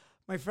friends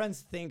My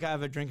friends think I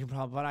have a drinking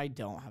problem, but I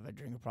don't have a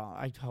drinking problem.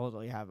 I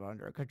totally have it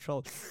under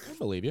control. I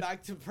believe you.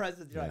 Back to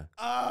present. You're Yeah. like,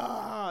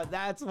 oh,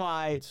 that's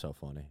why. It's so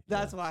funny.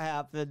 That's what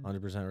happened.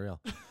 100%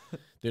 real.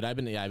 Dude, I've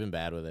been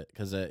bad with it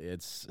because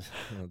it's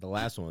the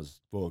last one was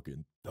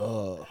fucking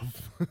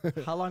tough.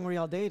 How long were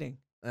y'all dating?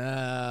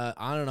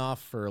 On and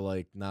off for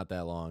like not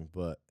that long,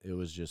 but it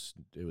was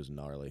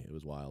gnarly. It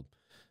was wild.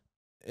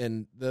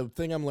 And the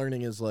thing I'm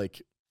learning is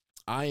like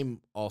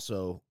I'm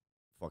also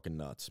fucking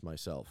nuts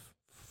myself.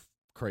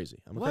 Crazy.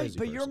 I'm a crazy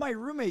but person. you're my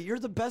roommate. You're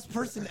the best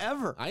person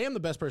ever. I am the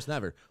best person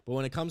ever. But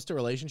when it comes to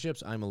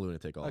relationships, I'm a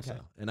lunatic also.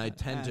 Okay. And I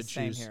tend to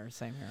choose.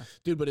 Same here.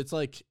 Dude, but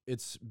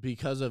it's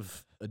because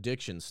of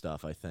addiction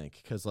stuff, I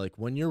think. Because like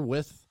when you're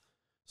with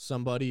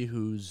somebody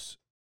who's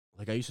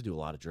like, I used to do a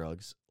lot of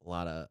drugs,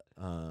 I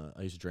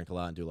used to drink a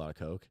lot and do a lot of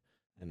coke.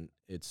 And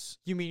it's.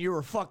 You mean you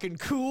were fucking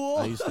cool?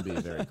 I used to be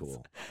very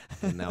cool.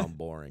 And now I'm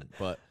boring.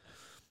 But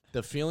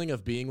the feeling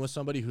of being with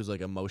somebody who's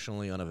like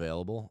emotionally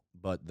unavailable,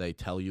 but they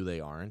tell you they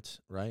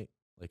aren't, right?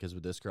 Like, as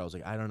with this girl, I was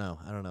like, I don't know.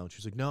 And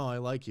she's like, no, I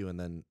like you. And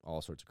then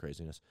all sorts of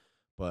craziness.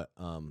 But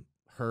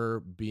her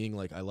being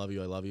like, I love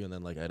you. And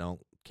then like, I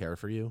don't care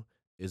for you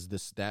is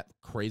that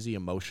crazy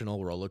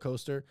emotional roller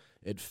coaster.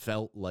 It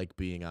felt like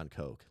being on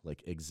coke,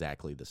 like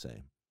exactly the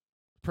same.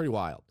 Pretty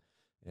wild.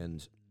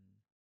 And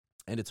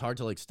it's hard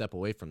to like step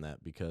away from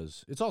that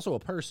because it's also a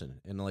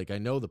person. And like, I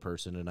know the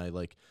person and I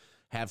like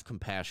have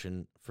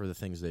compassion for the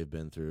things they've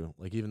been through.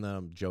 Like, even though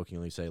I'm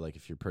jokingly say, like,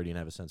 if you're pretty and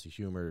have a sense of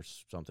humor,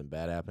 something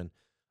bad happened,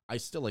 I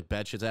still, like,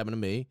 bad shit's happened to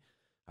me.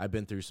 I've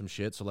been through some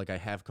shit, so, like, I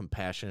have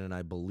compassion and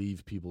I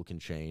believe people can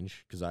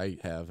change because I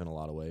have in a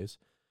lot of ways.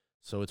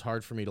 So it's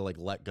hard for me to, like,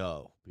 let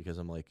go because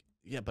I'm like,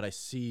 yeah, but I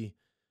see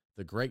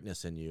the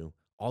greatness in you.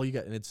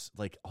 And it's,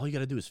 like, all you got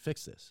to do is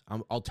fix this.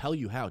 I'll tell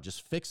you how.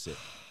 Just fix it.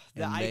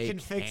 That I can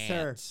fix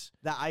her.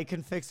 That I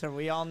can fix her.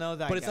 We all know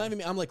that. But it's not even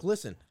me. I'm like,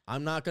 listen,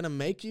 I'm not going to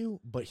make you,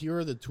 but here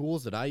are the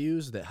tools that I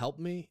use that help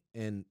me,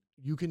 and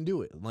you can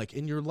do it. Like,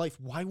 in your life,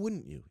 why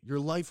wouldn't you? Your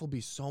life will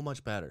be so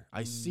much better.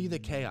 I see the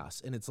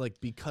chaos, and it's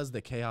like because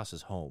the chaos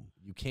is home.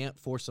 You can't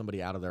force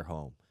somebody out of their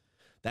home.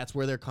 That's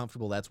where they're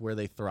comfortable. That's where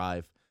they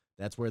thrive.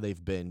 That's where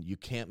they've been. You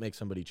can't make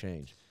somebody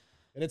change.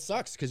 And it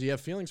sucks because you have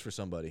feelings for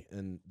somebody,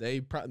 and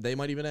they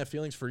might even have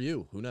feelings for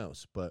you. Who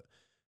knows? But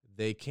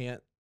they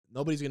can't.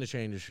 Nobody's going to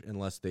change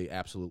unless they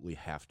absolutely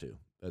have to.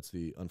 That's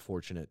the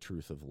unfortunate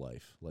truth of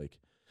life. Like,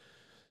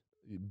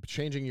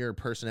 changing your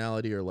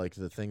personality or, like,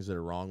 the things that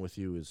are wrong with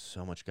you is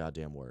so much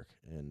goddamn work.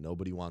 And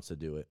nobody wants to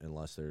do it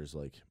unless there's,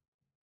 like,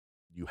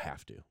 you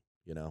have to,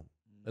 you know?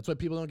 That's why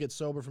people don't get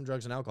sober from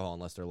drugs and alcohol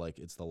unless they're, like,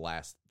 it's the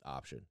last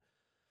option.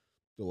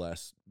 The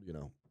last,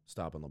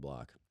 stop on the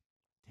block.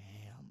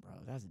 Damn, bro.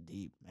 That's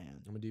deep, man.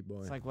 I'm a deep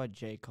boy. It's like what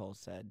J. Cole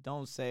said.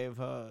 Don't save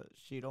her.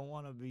 She don't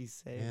want to be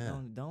saved. Yeah.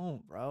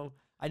 Don't, bro.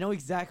 I know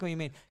exactly what you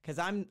mean. Because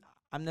I'm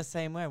the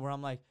same way where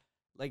I'm like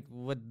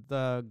with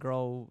the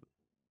girl,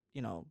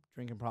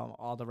 drinking problem,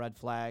 all the red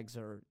flags,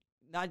 or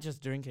not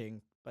just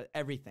drinking, but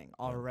everything,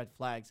 all the red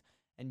flags.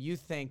 And you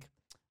think,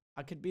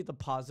 I could be the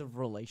positive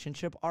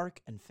relationship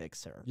arc and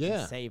fix her.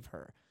 Yeah. And save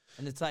her.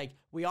 And it's like,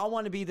 we all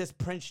want to be this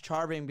Prince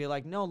Charming and be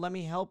like, no, let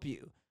me help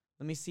you.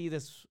 Let me see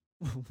this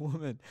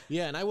woman.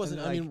 Yeah, and I wasn't.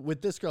 And, I mean,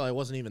 with this girl, I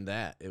wasn't even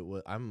that. It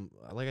was.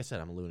 Like I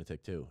said, I'm a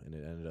lunatic too, and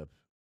it ended up.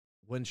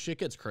 When shit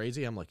gets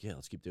crazy, I'm like, yeah,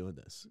 let's keep doing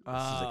this.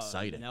 This is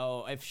exciting.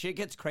 No, if shit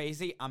gets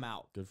crazy, I'm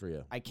out. Good for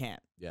you. I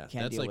can't. Yeah,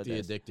 Can't that's deal like with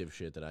the this. addictive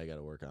shit that I got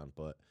to work on.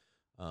 But,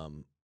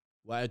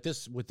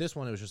 with this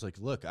one, it was just like,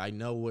 look, I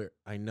know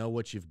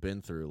what you've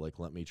been through. Like,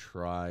 let me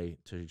try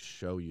to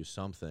show you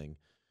something.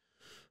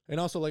 And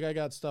also, like, I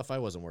got stuff I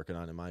wasn't working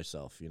on in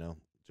myself.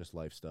 Just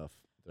life stuff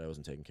that I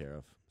wasn't taking care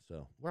of.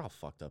 So we're all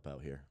fucked up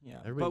out here. Yeah,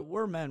 Everybody. but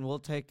we're men.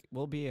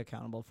 We'll be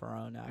accountable for our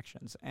own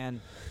actions,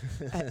 and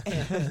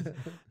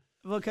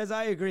because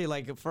I agree.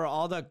 Like, for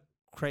all the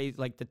crazy,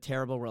 like the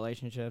terrible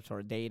relationships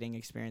or dating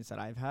experience that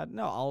I've had,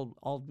 no,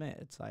 I'll admit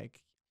it's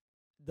like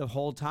the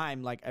whole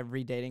time, like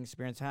every dating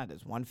experience I had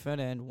is 1 foot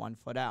in, 1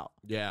 foot out.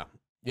 Yeah.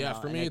 You Yeah, know,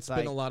 for and me, it's it's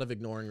been a like- lot of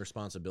ignoring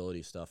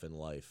responsibility stuff in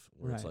life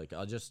where it's Right. like,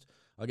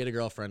 I'll get a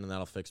girlfriend and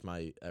that'll fix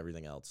my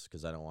everything else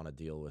because I don't want to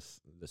deal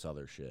with this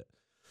other shit.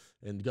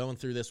 And going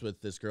through this with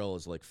this girl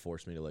is like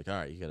forced me to like, all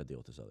right, you got to deal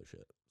with this other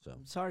shit. So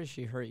I'm sorry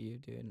she hurt you,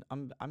 dude.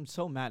 I'm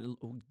so mad.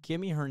 Give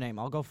me her name.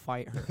 I'll go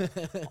fight her.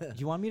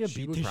 You want me to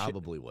she beat would this shit?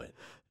 probably win.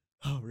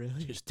 Oh,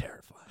 really? She's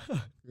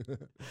terrified.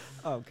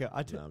 Oh, okay.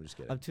 No, I'm just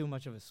kidding. I'm too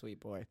much of a sweet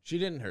boy. She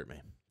didn't hurt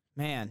me.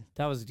 Man,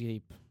 that was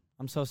deep.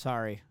 I'm so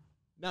sorry.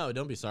 No,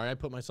 don't be sorry. I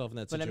put myself in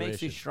that But situation. it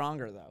makes you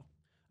stronger, though.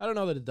 I don't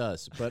know that it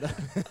does, but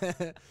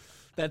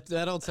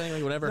that old saying,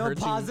 like, whatever No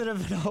hurts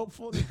positive and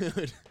hopeful. you.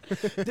 Dude.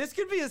 This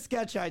could be a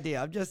sketch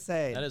idea. I'm just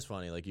saying. That is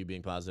funny, like you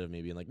being positive,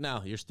 me being like,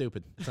 no, you're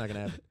stupid. It's not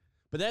gonna happen.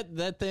 But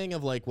that thing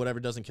of like whatever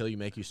doesn't kill you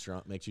makes you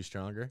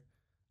stronger.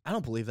 I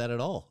don't believe that at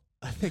all.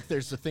 I think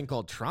there's a thing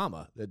called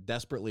trauma that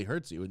desperately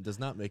hurts you and does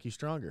not make you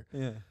stronger.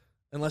 Yeah.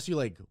 Unless you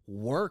like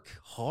work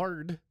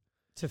hard.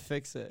 To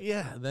fix it.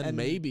 Yeah, then And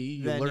maybe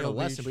you then learn a you'll be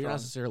lesson, but you're not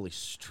strong. necessarily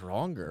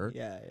stronger.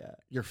 Yeah, yeah.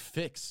 You're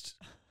fixed.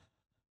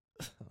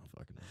 Oh,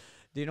 fucking hell.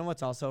 Do you know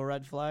what's also a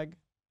red flag?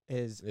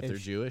 Is If they're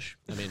Jewish,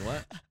 I mean,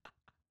 what?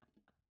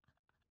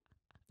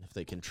 If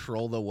they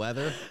control the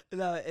weather.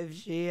 No, if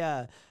she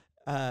I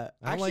don't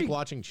actually, like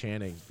watching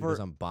Channing because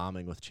I'm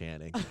bombing with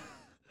Channing.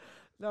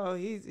 no,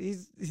 he's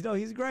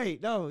he's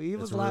great. No, he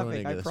was It's laughing.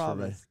 ruining I this for me.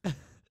 promise. I'm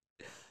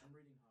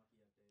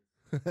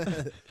reading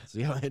hockey updates.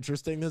 See how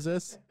interesting this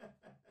is?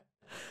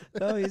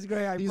 No, he's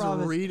great. I He's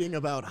promise. reading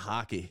about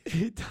hockey.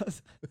 He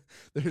does.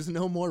 There's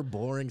no more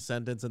boring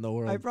sentence in the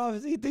world. I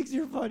promise. He thinks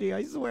you're funny.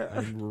 I swear.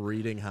 I'm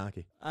reading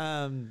hockey.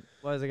 What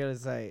was I gonna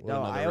say? What No,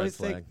 another I red always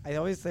flag?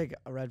 think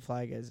a red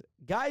flag is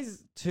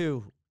guys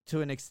too, to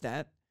an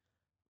extent,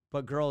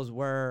 but girls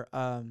where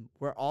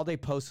all they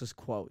post is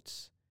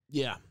quotes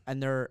Yeah.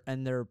 and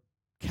their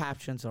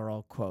captions are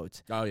all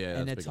quotes Oh, yeah.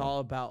 and that's it's big one. all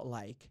about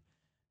like,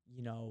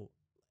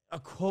 a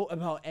quote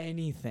about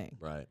anything.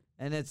 Right.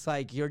 And it's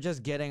like you're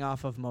just getting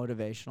off of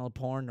motivational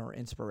porn or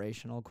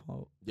inspirational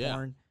Yeah.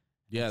 porn.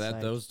 Yeah, It's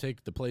like- those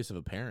take the place of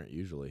a parent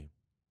usually.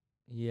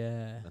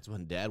 Yeah. That's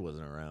when dad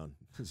wasn't around.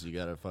 So you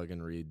got to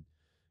fucking read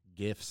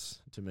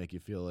GIFs to make you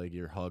feel like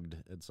you're hugged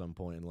at some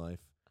point in life.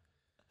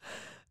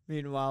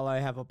 Meanwhile, I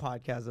have a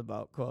podcast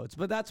about quotes,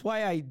 but that's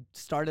why I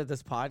started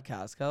this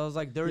podcast. 'Cause I was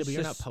like, there's Yeah, but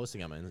you're not just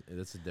posting them. And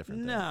that's a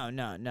different thing.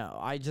 no.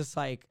 I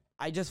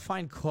just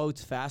find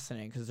quotes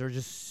fascinating because there's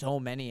just so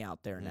many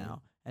out there Mhm.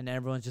 now, and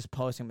everyone's just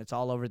posting them. It's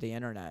all over the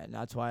internet, and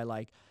that's why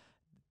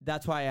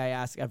I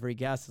ask every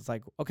guest. It's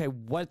like, okay,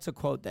 what's a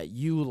quote that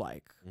you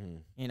like?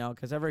 Mhm.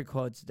 Because every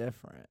quote's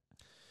different.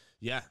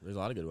 Yeah, there's a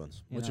lot of good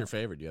ones. You What's know. your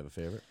favorite? Do you have a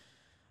favorite?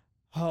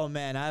 Oh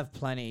man, I have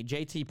plenty.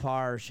 JT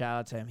Parr, shout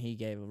out to him. He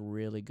gave a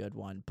really good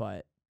one,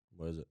 but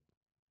What is it?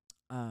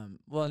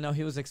 well, no,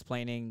 he was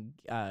explaining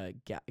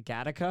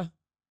Gattaca.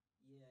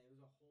 Yeah, it was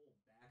a whole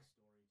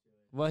backstory to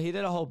it. Well, he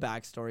did a whole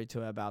backstory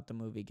to it about the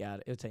movie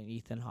Gattaca. It's an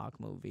Ethan Hawke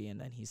movie, and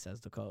then he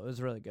says the quote. It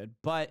was really good.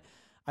 But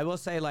I will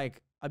say,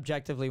 like,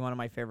 objectively, one of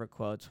my favorite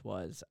quotes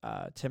was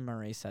Tim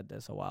Murray said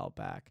this a while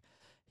back.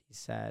 He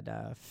said,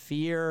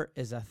 fear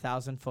is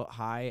 1,000 foot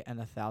high and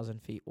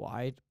 1,000 feet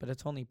wide, but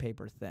it's only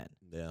paper thin.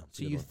 Yeah.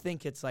 So you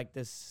think it's like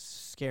this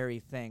scary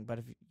thing, but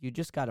if you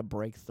just got to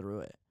break through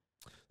it.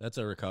 That's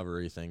a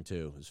recovery thing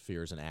too. Is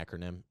FEAR is an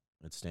acronym.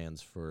 It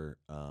stands for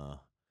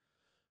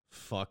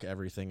fuck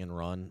everything and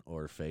run,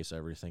 or face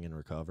everything and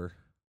recover.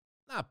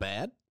 Not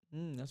bad.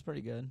 That's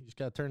pretty good. You just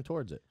got to turn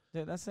towards it.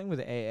 Dude, that's the thing with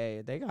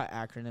AA. They got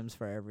acronyms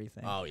for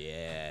everything. Oh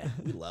yeah,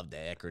 we love the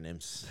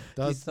acronyms.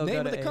 Do you The still name go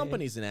of to the AA?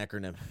 company's an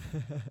acronym.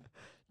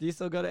 Do you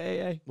still go to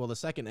AA? Well, the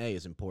second A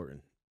is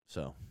important.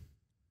 So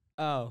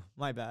Oh,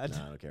 my bad. no,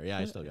 I don't care. Yeah,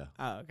 I still go.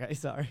 Oh, okay.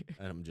 Sorry.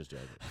 I'm just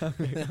joking.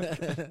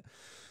 Okay.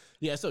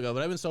 Yeah, I still go,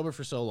 but I've been sober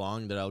for so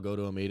long that I'll go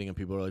to a meeting and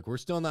people are like, "We're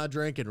still not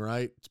drinking,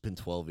 right?" It's been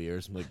 12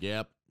 years. I'm like,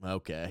 "Yep,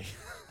 okay."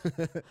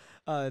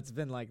 It's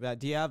been like that.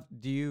 Do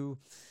you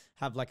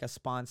have like a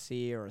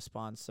sponsee or a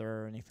sponsor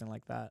or anything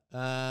like that?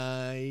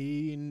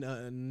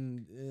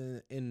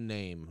 In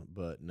name,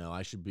 but no,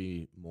 I should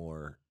be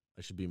more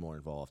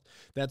involved.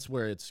 That's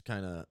where it's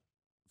kind of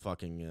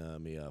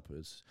fucking me up.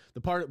 Is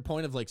the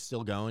point of like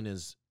still going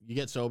is you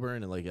get sober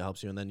and it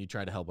helps you, and then you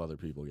try to help other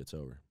people get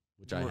sober,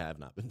 which I Right. have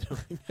not been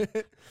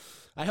doing.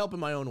 I help in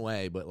my own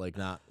way, but like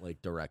not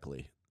like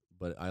directly.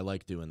 But I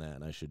like doing that,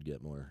 and I should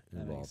get more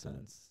That makes involved in it.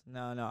 sense.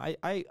 No,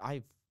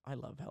 I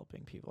love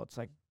helping people. It's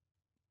like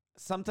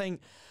something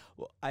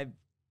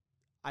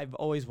I've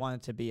always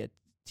wanted to be a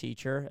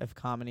teacher if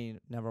comedy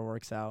never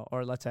works out,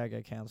 or let's say I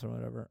get canceled or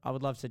whatever. I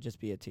would love to just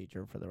be a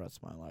teacher for the rest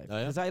of my life. Oh,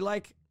 yeah? Because I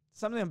like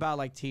something about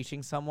like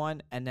teaching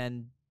someone and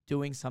then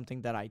doing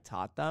something that I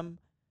taught them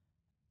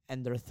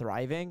and they're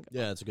thriving.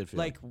 Yeah, it's a good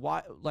feeling. Like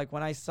why? Like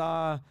when I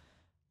saw,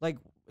 like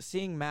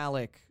seeing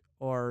Malik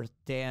or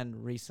Dan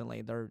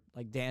recently, they're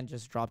like Dan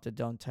just dropped a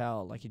Don't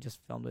Tell, like he just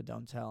filmed a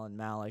Don't Tell, and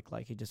Malik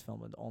like he just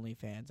filmed with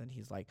OnlyFans, and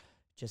he's like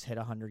just hit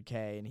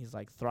 100K, and he's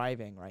like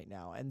thriving right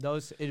now, and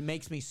it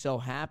makes me so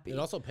happy. It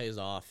also pays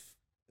off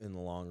in the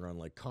long run,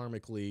 like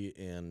karmically,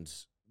 and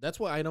that's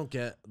why I don't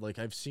get like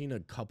I've seen a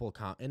couple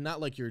and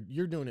not like you're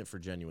doing it for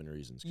genuine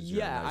reasons. 'Cause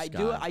you're a yeah, nice I guy.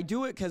 do it. I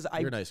do it because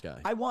You're a nice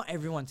guy. I want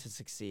everyone to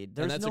succeed.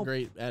 There's And that's no a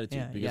great attitude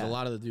Yeah, because yeah. a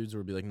lot of the dudes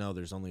will be like, no,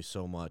 there's only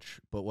so much.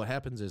 But what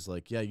happens is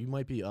like, yeah, you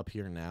might be up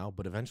here now,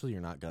 but eventually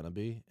you're not going to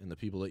be. And the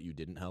people that you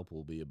didn't help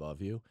will be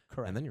above you.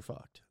 correct. And then you're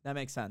fucked. That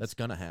makes sense. That's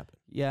going to happen.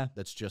 yeah.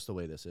 That's just the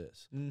way this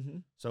is. Mm-hmm.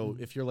 So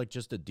if you're like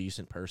just a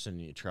decent person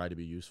and you try to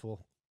be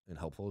useful and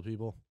helpful to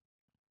people,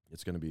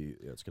 it's going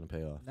to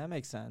pay off. That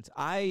makes sense.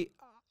 I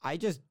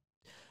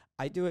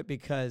do it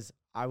because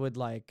I would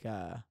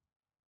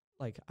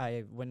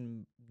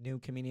when new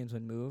comedians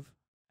would move,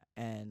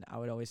 and I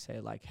would always say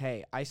like,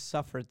 hey, I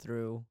suffered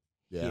through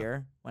Yeah.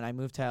 here. When I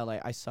moved to LA,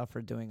 I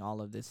suffered doing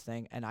all of this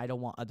thing, and I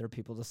don't want other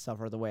people to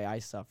suffer the way I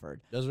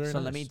suffered. That's very So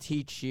nice. let me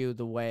teach you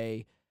the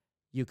way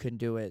you can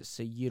do it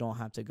so you don't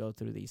have to go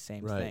through these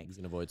same right. You things.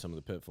 can avoid some of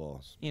the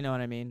pitfalls. You know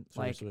what I mean? It's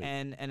very Like, sweet.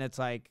 and it's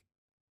like,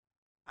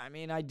 I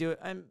mean, I do it.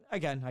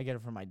 Again, I get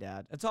it from my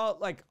dad. It's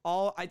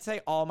I'd say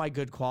all my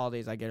good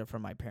qualities, I get it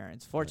from my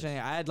parents. Fortunately,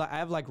 I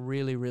have like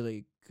really,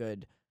 really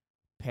good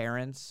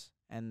parents,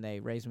 and they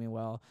raised me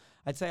well.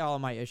 I'd say all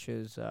of my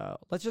issues,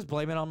 let's just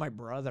blame it on my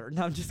brother.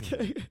 No, I'm just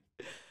kidding.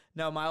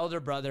 No, my older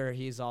brother,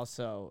 he's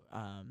also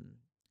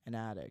an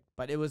addict.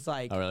 But it was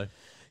like, Oh, really?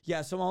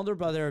 yeah, so my older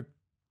brother,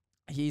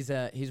 he's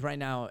right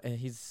now,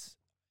 he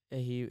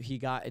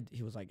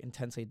was like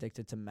intensely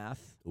addicted to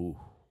meth. Ooh.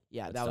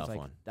 Yeah, That's that was tough like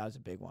one. that was a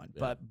big one.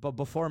 Yeah. But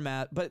before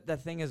meth, but the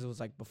thing is, it was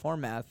like before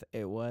meth,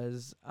 it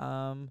was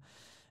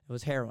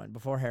heroin.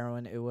 Before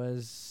heroin, it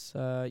was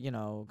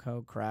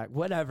coke, crack,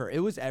 whatever. It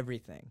was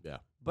everything. Yeah.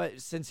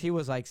 But since he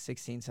was like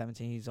 16,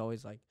 17, he's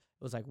always like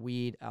it was like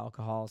weed,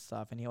 alcohol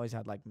stuff, and he always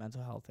had like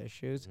mental health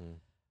issues. Mm.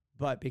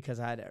 But because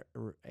I had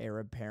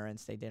Arab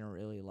parents, they didn't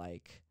really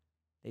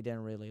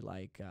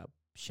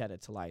shed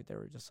it to light. They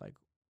were just like,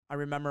 I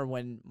remember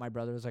when my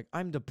brother was like,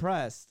 I'm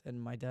depressed. And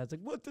my dad's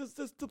like, what is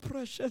this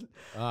depression?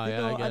 Oh,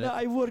 yeah, I get it.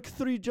 I work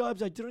 3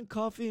 jobs. I drink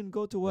coffee and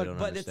go to work. don't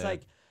But understand.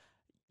 it's like,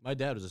 My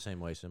dad was the same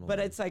way, similar. but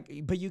it's like,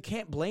 but you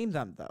can't blame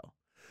them though.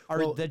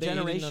 well, The they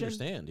generation, didn't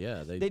understand.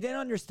 Yeah, they didn't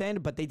understand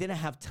it, but they didn't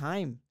have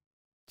time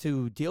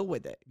to deal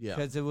with it. Yeah.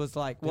 Because it was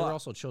like, they well, were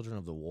also children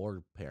of the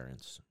war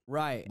parents.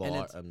 right. Well,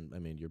 And it's, I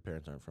mean, your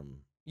parents aren't from.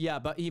 yeah,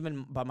 but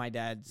my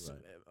dad's Right.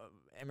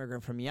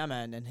 immigrant from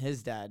Yemen, and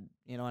his dad,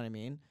 you know what I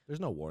mean? There's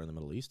no war in the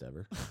Middle East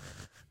ever.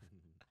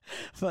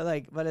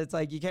 But it's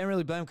like you can't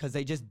really blame them because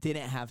they just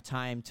didn't have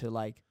time to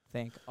like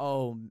think,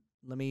 oh,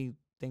 let me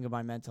think of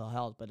my mental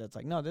health. But it's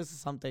like, no, this is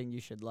something you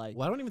should like.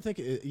 Well, I don't even think.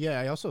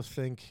 I also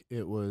think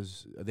it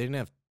was they didn't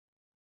have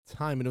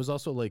time, and it was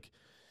also like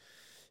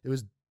it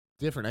was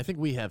different. I think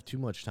we have too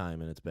much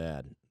time, and it's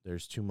bad.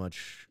 There's too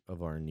much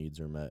of our needs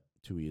are met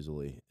too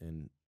easily,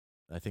 and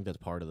I think that's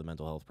part of the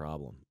mental health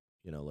problem.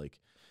 You know, like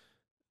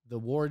the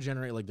war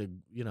generate, like the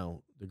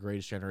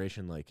greatest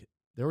generation. Like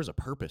there was a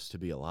purpose to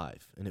be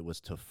alive, and it was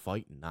to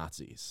fight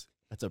Nazis.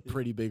 That's a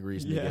pretty big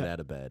reason to get out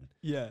of bed.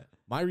 Yeah.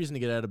 My reason to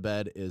get out of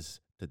bed is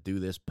to do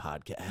this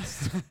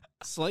podcast.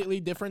 Slightly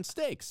different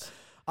stakes.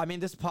 I mean,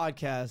 this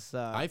podcast.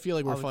 I feel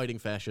like we're fighting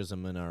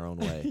fascism in our own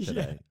way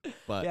today,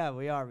 but yeah,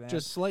 we are, man.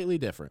 just slightly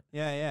different,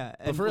 yeah.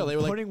 But for real, they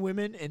were like- putting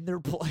women in their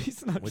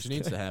place, No, I'm which just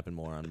needs to kidding. happen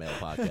more on male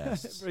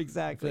podcasts. I feel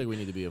Exactly. like we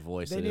need to be a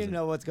voice. They that need to isn't-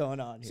 know what's going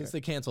on here. Since they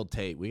canceled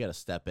Tate, we got to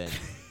step in.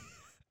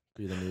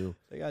 Be the new.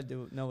 They gotta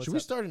know what's Should we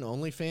up. start an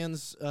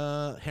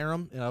OnlyFans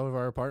harem out of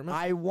our apartment?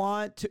 I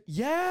want to.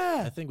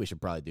 Yeah, I think we should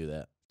probably do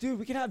that. dude,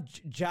 we could have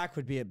Jack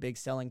would be a big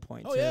selling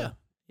point. Oh too. yeah.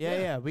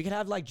 Yeah. We could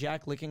have like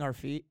Jack licking our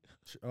feet.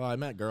 Oh, I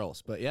meant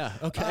girls, but yeah,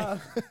 okay.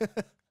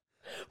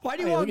 Why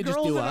do you Hey, we want could just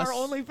girls do in our us.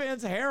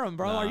 OnlyFans harem,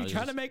 bro? No, Are you it's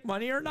trying to just- make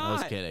money or I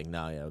was not? kidding.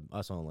 No, yeah,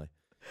 us only.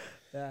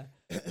 Yeah.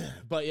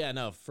 But yeah,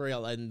 no, for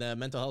real. And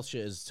mental health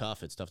shit is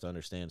tough. It's tough to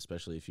understand,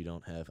 especially if you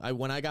don't have.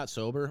 When I got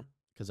sober,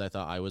 because I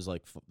thought I was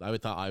like, I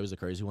thought I was the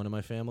crazy one in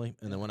my family,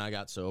 and then when I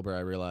got sober, I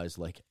realized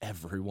like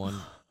everyone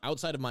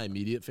outside of my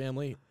immediate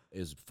family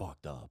is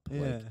fucked up.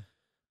 Like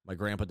my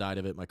grandpa died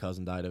of it, my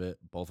cousin died of it,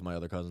 both of my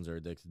other cousins are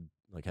addicted,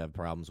 like have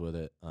problems with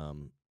it.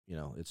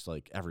 It's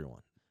like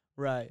everyone,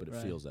 Right. but it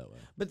right. feels that way.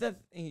 But that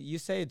you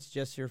say it's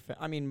just your.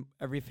 I mean,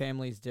 every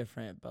family is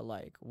different, but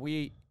like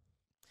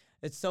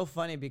it's so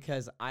funny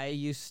because I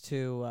used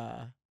to,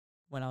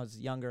 when I was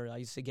younger, I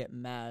used to get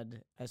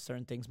mad at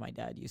certain things my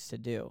dad used to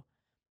do,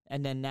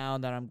 and then now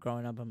that I'm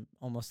growing up, I'm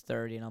almost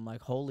 30, and I'm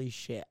like, holy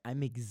shit,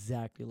 I'm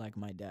exactly like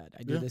my dad.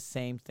 I do Yeah. the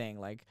same thing,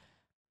 like,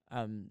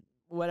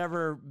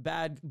 whatever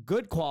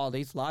good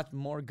qualities, lots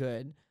more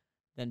good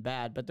than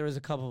bad, but there was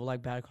a couple of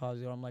like bad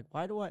qualities where I'm like,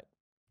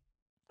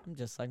 I'm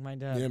just like my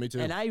dad. Yeah, me too.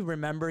 And I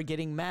remember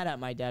getting mad at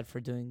my dad for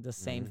doing the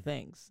same Mhm.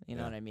 things. You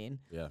know Yeah. what I mean?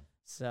 Yeah.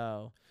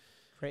 So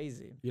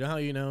crazy. You know how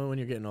you know when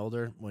you're getting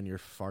older? When your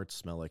farts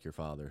smell like your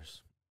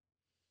father's.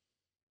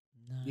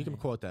 You can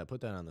Nice. quote that.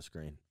 Put that on the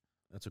screen.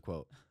 That's a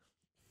quote.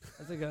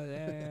 That's a good.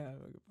 Yeah.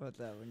 We can put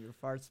that when your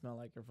farts smell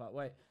like your father.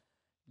 Wait,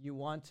 you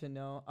want to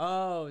know?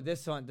 Oh,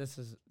 this one. This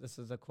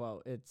is a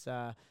quote. It's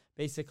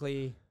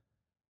basically.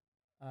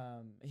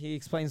 He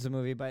explains the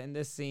movie, but in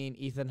this scene,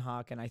 Ethan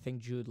Hawke and I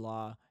think Jude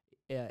Law.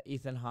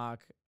 Ethan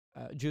Hawke.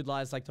 Jude Law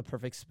is like the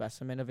perfect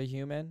specimen of a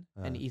human,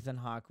 and Uh-huh. Ethan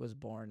Hawke was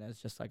born as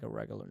just like a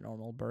regular,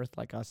 normal birth,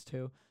 like us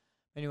two.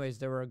 Anyways,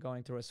 they were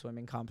going through a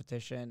swimming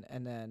competition,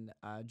 and then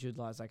Jude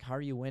Law is like, "How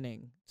are you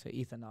winning?" to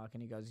Ethan Hawke,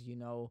 and he goes,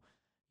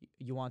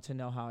 "You want to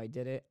know how I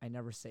did it? I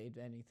never saved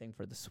anything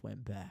for the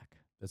swim back."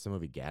 That's the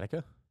movie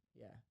Gattaca.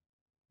 Yeah,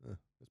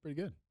 That's pretty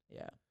good.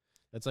 yeah,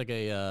 That's like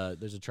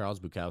there's a Charles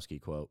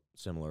Bukowski quote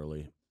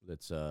similarly.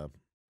 That's "Go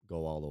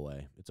all the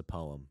way." It's a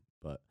poem,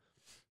 but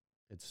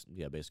it's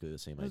basically the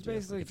same It's idea.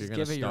 basically Like, if you're just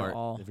gonna give it your start,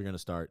 all. if you're gonna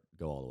start,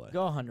 go all the way.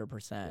 go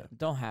 100%. Yeah.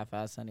 Don't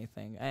half-ass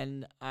anything,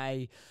 and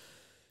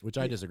Which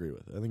I disagree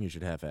with. I think you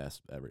should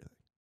half-ass everything.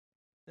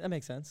 that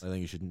makes sense. I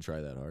think you shouldn't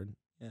try that hard,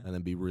 Yeah. and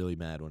then be really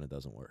mad when it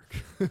doesn't work.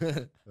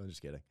 I'm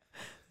just kidding.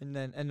 And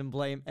then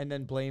blame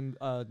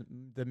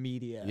the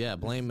media. Yeah,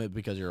 blame it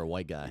because you're a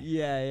white guy.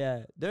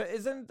 Yeah.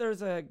 There's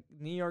a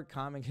New York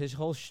comic. His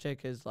whole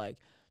shtick is like,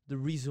 the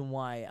reason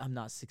why I'm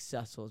not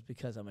successful is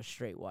because I'm a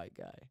straight white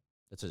guy.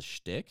 That's a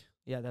shtick.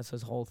 Yeah, that's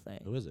his whole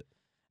thing. Who is it?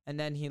 And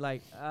then he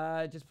like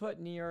just put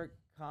New York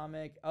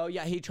comic. Oh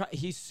yeah, he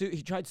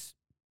tried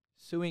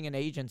suing an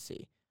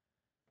agency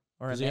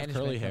or Does a he have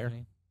management curly hair?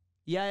 company.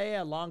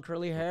 Yeah, long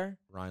curly hair.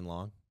 Ryan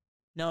Long.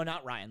 No,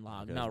 not Ryan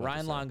Long. Okay, I No, was about to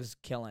Ryan say. Long is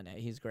killing it.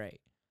 He's great.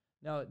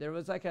 No, there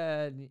was like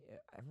I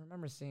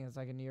remember seeing it's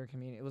like a New York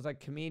comedian. It was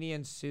like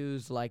comedian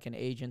sues like an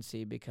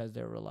agency because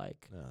they were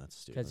like, No, that's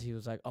stupid. because he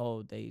was like,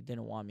 oh, they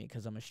didn't want me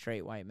because I'm a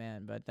straight white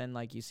man. But then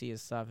like you see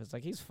his stuff, it's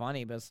like he's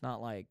funny, but it's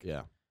not like.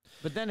 Yeah.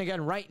 But then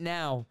again, right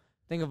now,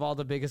 think of all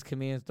the biggest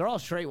comedians. They're all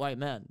straight white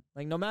men.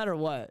 Like no matter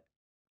what.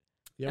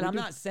 Yeah, And I'm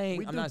not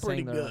saying I'm not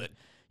saying they're-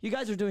 You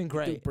guys are doing Do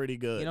great. pretty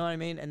good. You know what I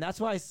mean? And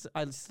that's why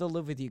I still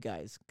live with you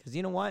guys. Because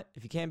you know what?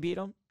 If you can't beat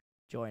them,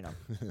 join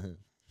them.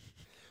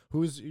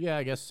 Yeah,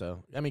 I guess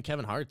so. I mean,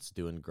 Kevin Hart's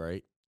doing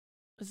great.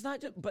 It's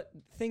not just, but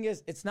thing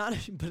is, it's not,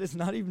 but it's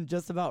not even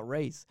just about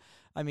race.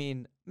 I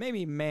mean,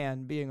 maybe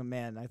being a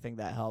man, I think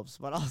that helps,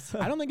 but also.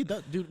 I don't think it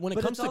does, dude. When it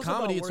But comes it's to also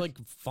comedy, about it's like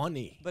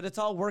funny. But it's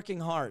all working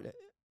hard.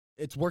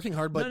 It's working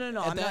hard, but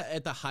No,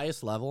 at the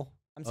highest level,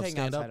 I'm of saying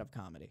stand-up? outside of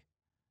comedy.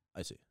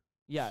 I see.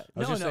 Yeah. I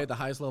was just saying at the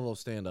highest level of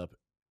stand-up,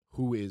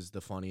 who is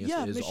the funniest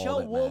Yeah, is all Michelle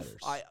that Wolf.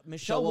 matters.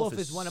 Michelle Wolf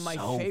is one of my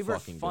so favorite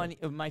fucking good. funny,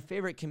 my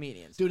favorite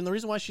comedians. Dude, and the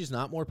reason why she's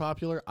not more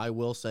popular, I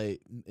will say,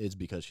 is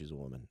because she's a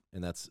woman.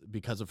 And that's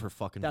because of her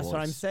fucking That's voice.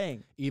 what I'm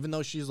saying. Even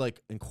though she's,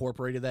 like,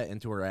 incorporated that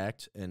into her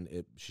act, and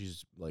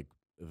she's, like,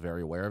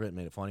 very aware of it and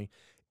made it funny,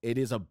 it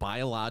is a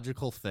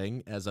biological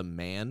thing as a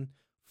man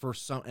for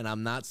some, and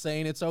I'm not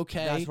saying it's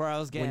okay. That's where I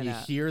was getting when you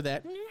at. hear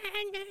that,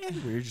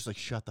 where you're just like,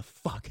 shut the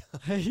fuck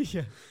up.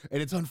 Yeah.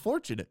 And it's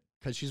unfortunate,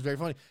 because she's very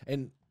funny.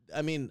 And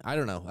I mean, I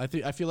don't know. I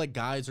feel like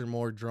guys are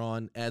more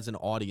drawn as an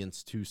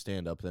audience to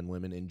stand up than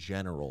women in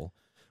general.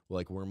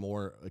 Like we're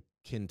more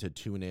akin to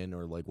tune in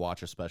or like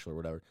watch a special or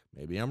whatever.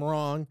 Maybe I'm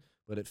wrong,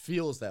 but it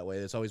feels that way.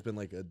 It's always been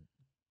like I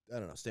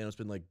don't know. Stand up's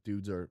been like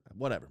dudes or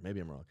whatever.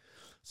 Maybe I'm wrong.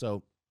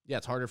 So yeah,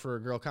 it's harder for a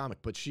girl comic,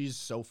 but she's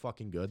so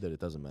fucking good that it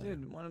doesn't matter.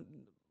 Dude,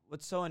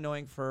 what's so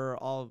annoying for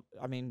all,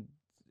 I mean,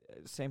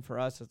 same for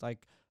us, it's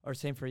like, or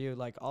same for you,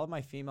 like all of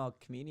my female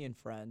comedian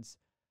friends,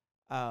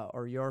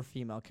 or your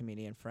female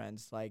comedian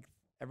friends, like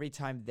every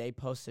time they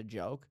post a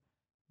joke,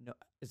 no,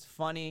 it's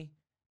funny,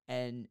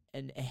 and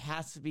it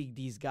has to be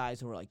these guys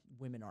who are like,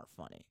 women aren't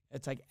funny.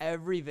 It's like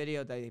every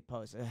video that they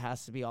post, it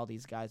has to be all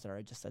these guys that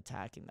are just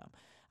attacking them.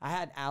 I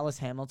had Alice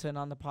Hamilton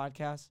on the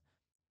podcast,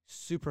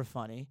 super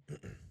funny,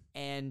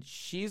 and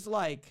she's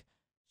like,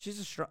 she's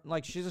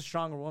a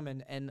stronger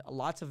woman, and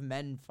lots of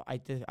men, I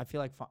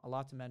feel like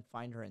lots of men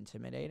find her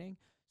intimidating.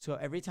 So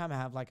every time I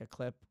have like a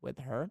clip with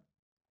her,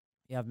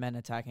 you have men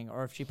attacking,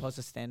 or if she posts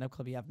a stand-up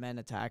clip, you have men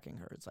attacking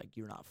her. It's like,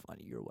 you're not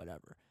funny, you're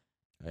whatever.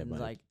 I have, And my,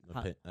 like,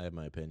 I have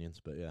my opinions,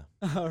 but yeah.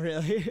 Oh,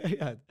 really?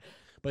 Yeah.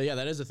 But yeah,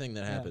 that is a thing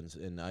that Yeah. happens,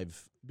 and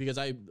because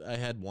I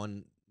had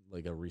one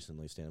like a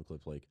recently stand-up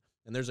clip, like,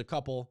 and there's a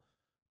couple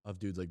of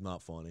dudes like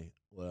not funny,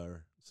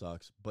 whatever,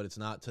 sucks, but it's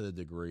not to the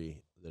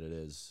degree that it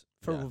is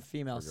For yeah,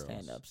 female for girls.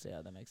 stand-ups,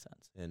 yeah, that makes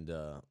sense. And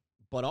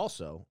but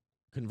also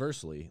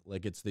conversely,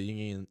 like it's the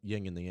yin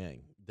and the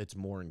yang. That's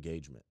more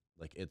engagement.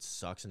 Like it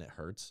sucks and it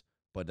hurts,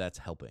 but that's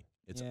helping.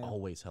 It's Yeah.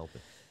 always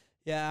helping.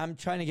 Yeah, I'm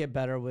trying to get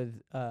better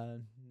with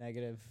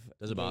negative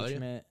Does it bother you?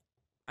 engagement.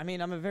 I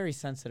mean, I'm a very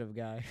sensitive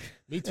guy.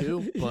 Me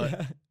too, but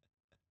Yeah.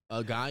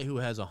 a guy who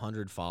has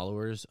 100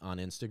 followers on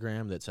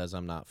Instagram that says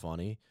I'm not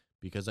funny,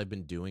 because I've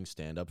been doing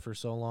stand-up for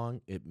so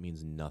long, it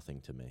means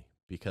nothing to me,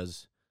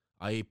 because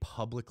I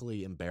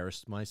publicly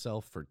embarrassed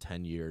myself for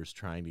 10 years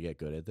trying to get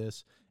good at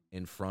this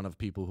in front of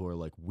people who are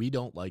like, we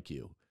don't like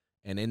you.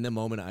 And in the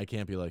moment, I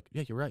can't be like,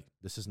 yeah, you're right.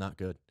 This is not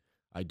good.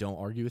 I don't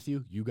argue with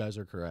you. You guys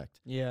are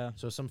correct. Yeah.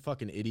 So some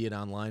fucking idiot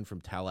online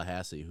from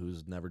Tallahassee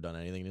who's never done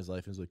anything in his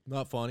life is like,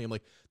 not funny. I'm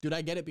like, dude,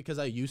 I get it, because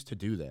I used to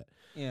do that.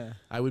 Yeah.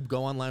 I would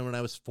go online when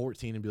I was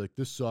 14 and be like,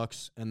 this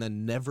sucks, and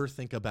then never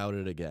think about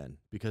it again,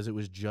 because it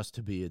was just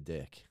to be a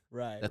dick.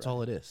 Right. That's right.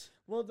 all it is.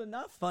 Well, the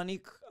not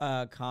funny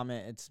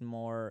comment, it's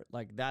more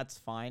like, that's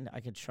fine. I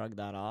could shrug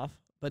that off.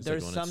 But It's like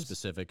there's when some it's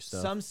specific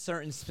stuff. some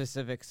certain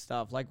specific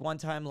stuff. Like one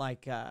time,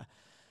 like I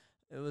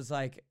was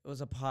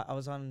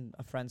on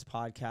a friend's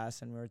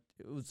podcast, and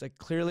it was like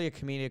clearly a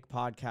comedic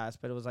podcast,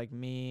 but it was like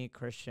me,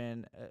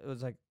 Christian. It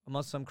was like a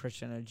Muslim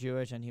Christian, a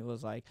Jewish, and he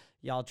was like,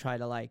 y'all try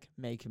to like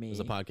make me.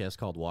 There's a podcast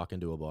called Walk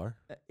Into a Bar.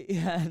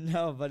 Yeah,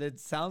 no, but it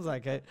sounds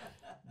like it.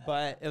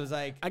 But it was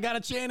like, I got a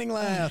Channing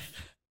laugh.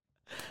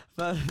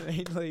 but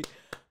mainly,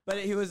 but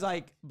he was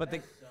like, but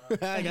the.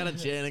 I got a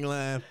Channing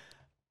laugh.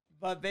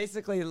 But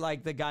basically,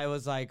 like, the guy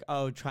was like,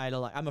 oh, try to,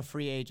 like, I'm a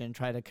free agent,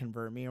 try to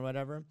convert me or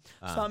whatever.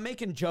 So I'm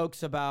making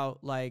jokes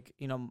about, like,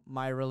 you know,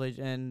 my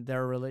religion,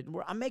 their religion.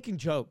 I'm making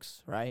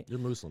jokes, right? You're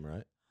Muslim,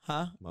 right?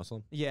 Huh?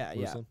 Muslim? Yeah,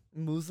 Muslim?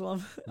 yeah.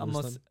 Muslim?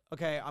 Muslim?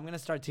 Okay, I'm going to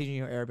start teaching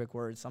you Arabic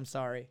words. I'm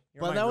sorry.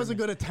 You're But my that was a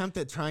roommate. good attempt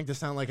at trying to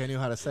sound like I knew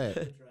how to say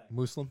it.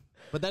 Muslim.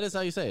 But that is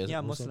how you say it.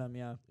 Yeah, Muslim,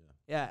 yeah.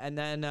 Yeah, and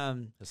then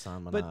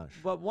Hassan but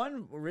Minaj.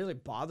 one really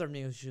bothered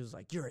me was she was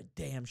like, "You're a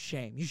damn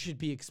shame. You should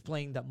be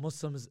explaining that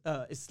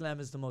Islam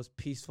is the most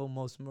peaceful,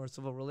 most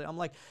merciful religion." I'm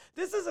like,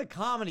 this is a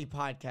comedy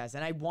podcast,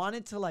 and I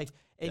wanted to like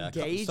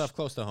engage stuff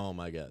close to home.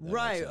 I get that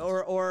right, makes sense.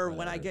 or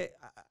when I Whatever. get,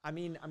 I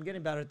mean, I'm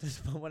getting better at this,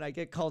 but when I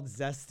get called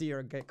zesty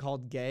or get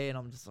called gay, and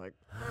I'm just like,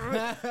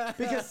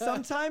 because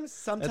sometimes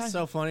That's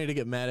so funny to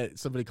get mad at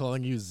somebody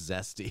calling you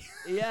zesty.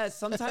 yeah,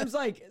 sometimes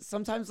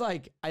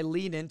like I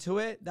lean into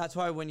it. That's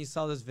why when you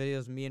saw those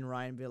videos, me and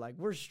Ryan be like,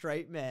 we're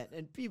straight men,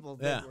 and people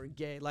think Yeah. we're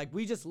gay. Like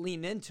we just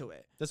lean into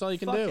it. That's all you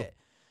can Fuck do. it.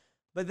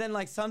 But then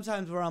like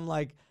sometimes where I'm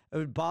like, it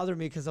would bother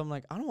me because I'm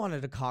like, I don't want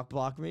it to cock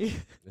block me.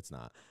 It's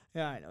not.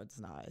 Yeah, I know it's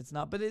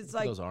not, but it's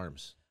Look at like, those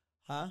arms.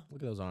 huh?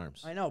 Look at those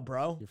arms. I know,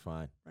 bro. You're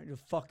fine. Ready to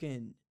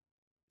fucking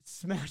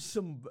smash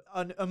some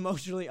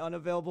emotionally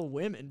unavailable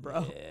women,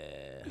 bro.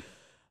 Yeah.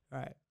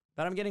 Right.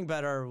 But I'm getting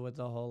better with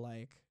the whole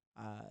like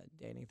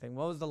dating thing.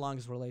 What was the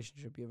longest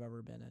relationship you've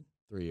ever been in?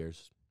 3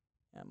 years.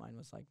 Yeah, mine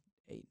was like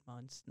 8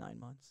 months, 9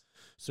 months.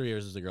 3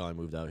 years is the girl I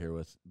moved out here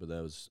with, but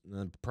that was and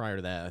then prior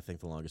to that. I think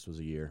the longest was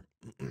a year.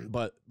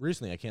 But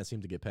recently, I can't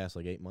seem to get past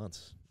like 8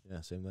 months.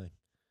 Yeah, same thing.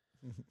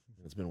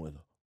 It's been with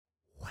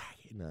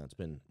wacky. No, it's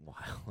been wild.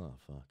 Oh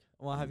fuck.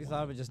 Well, have you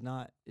thought of just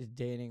not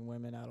dating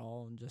women at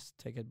all and just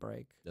take a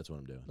break? That's what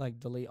I'm doing. Like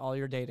delete all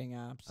your dating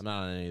apps. I'm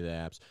not on any of the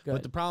apps. Good.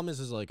 But the problem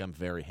is like I'm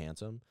very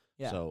handsome.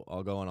 Yeah. So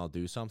I'll go and I'll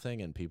do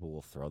something, and people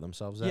will throw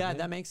themselves at Yeah, me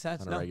that makes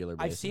sense. on a No, regular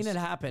I've basis. seen it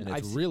happen. And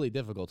it's really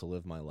difficult to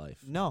live my life.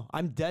 No,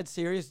 I'm dead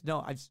serious.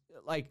 No,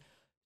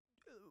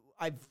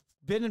 I've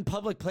been in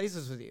public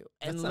places with you,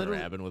 and That's never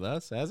literally, happened with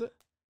us, has it?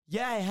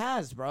 yeah, it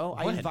has, bro.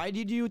 I When?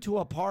 invited you to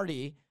a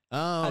party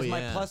Oh, as yeah.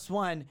 my plus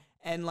one,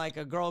 and like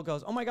a girl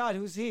goes, "Oh my God,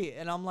 who's he?"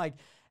 And I'm like,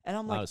 I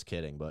was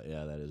kidding, but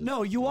yeah, that is.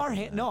 no, you are.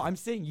 definitely No, happened. I'm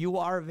saying you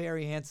are a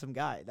very handsome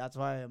guy. That's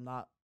why I'm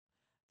not.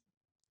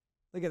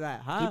 Look at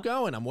that, huh? Keep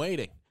going. I'm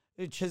waiting.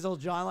 Chiseled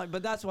John, like,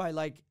 but that's why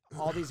like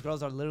all these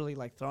girls are literally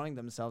like throwing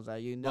themselves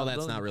at you. Well, that's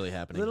little, not really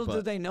happening. Little but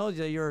do they know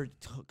that you're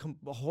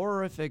a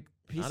horrific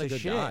piece Not a of good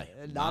shit. guy.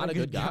 Not a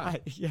good guy.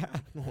 Yeah.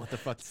 What the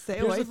fuck? Stay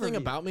Here's away the from thing me.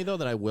 about me though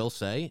that I will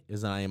say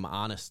is that I am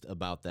honest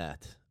about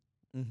that.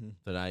 Mm-hmm.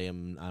 That I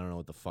don't know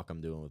what the fuck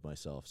I'm doing with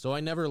myself. So I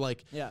never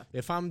like. Yeah.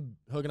 If I'm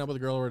hooking up with a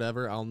girl or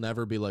whatever, I'll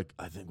never be like,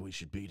 I think we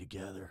should be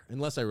together,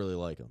 unless I really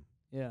like them.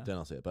 Yeah. Then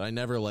I'll say it. But I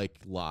never like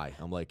lie.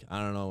 I'm like, I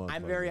don't know. what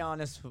I'm fucking- very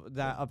honest with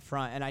that up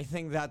front, and I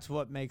think that's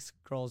what makes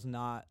girls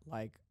not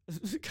like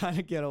kind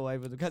of get away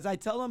with it. Because I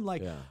tell them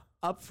like Yeah.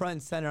 up front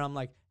and center, I'm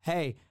like,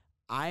 hey,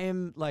 I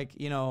am like,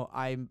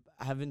 I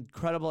have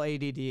incredible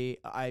ADD.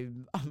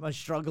 I'm a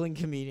struggling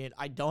comedian.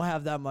 I don't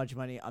have that much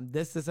money. I'm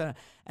this, and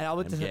I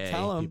would I'm gay.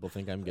 tell them. People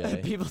think I'm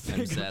gay. People I'm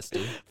think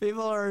zesty.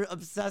 people are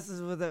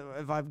obsessed with it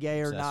if I'm gay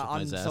or Obsessed not with my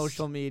on zest.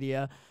 social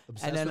media.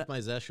 Obsessed then- with my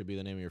zest should be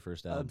the name of your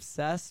first album.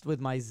 Obsessed with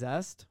my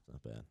zest.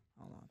 Not bad.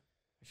 Hold on,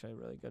 actually a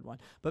really good one.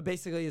 But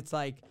basically, it's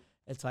like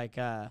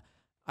I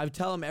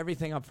tell them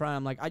everything up front.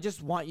 I'm like, I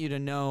just want you to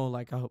know,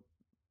 like,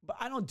 but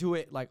I don't do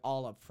it like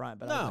all up front.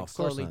 But I No, like of course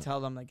slowly not.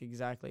 tell them like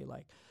exactly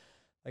like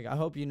I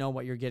hope you know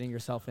what you're getting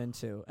yourself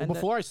into. Well, And the-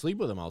 before I sleep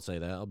with him, I'll say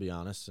that. I'll be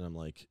honest, and I'm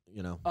like,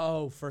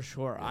 oh, for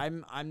sure. Yeah.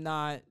 I'm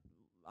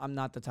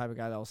not the type of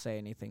guy that will say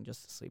anything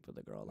just to sleep with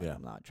a girl. Like Yeah.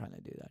 I'm not trying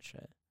to do that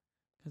shit.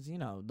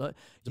 Because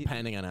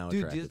depending on how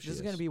dude, attractive this she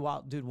is gonna be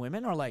wild. Dude,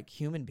 women are like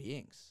human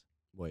beings.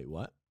 Wait,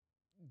 what?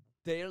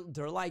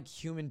 They're like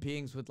human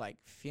beings with like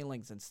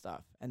feelings and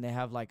stuff, and they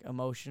have like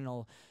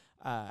emotional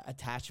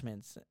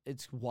attachments.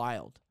 It's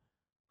wild.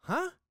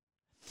 Huh?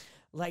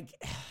 Like,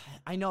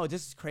 I know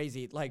this is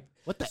crazy. Like,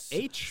 What the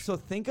H? So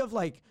think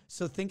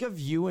of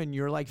you and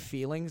your like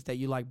feelings that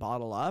you like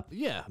bottle up.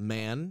 Yeah,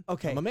 man.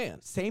 Okay, I'm a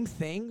man. Same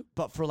thing,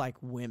 but for like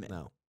women.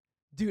 No,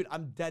 Dude,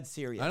 I'm dead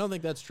serious. I don't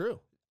think that's true.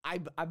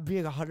 I'm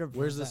being 100%.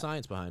 Where's the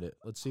science behind it?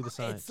 Let's see the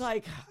science. It's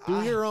like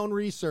Do your own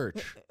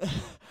research.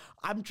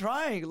 I'm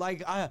trying.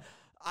 Like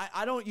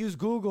I don't use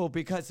Google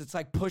because it's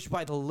like pushed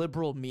by the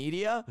liberal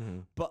media.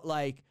 Mhm. But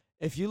like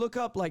if you look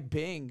up like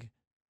Bing,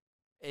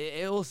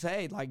 it will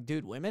say like,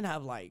 dude, women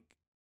have like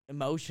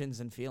emotions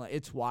and feelings.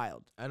 It's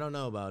wild. I don't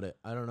know about it.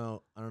 I don't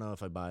know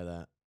if I buy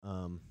that.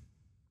 I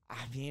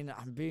mean,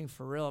 I'm being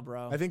for real,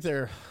 bro. I think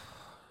they're,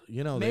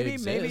 they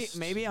exist.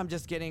 maybe I'm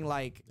just getting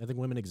like, I think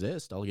women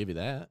exist. I'll give you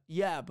that.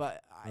 yeah,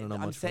 but don't know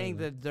I'm much saying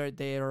further. that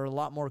they are a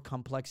lot more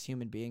complex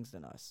human beings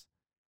than us.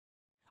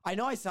 I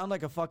know I sound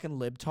like a fucking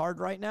libtard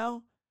right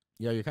now.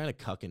 Yeah, you're kind of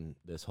cucking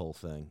this whole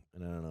thing,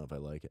 and I don't know if I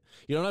like it.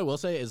 You know what I will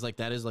say is like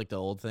that is like the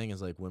old thing is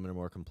like women are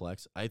more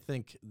complex. I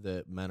think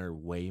that men are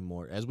way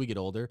more, as we get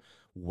older,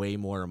 way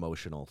more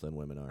emotional than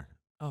women are.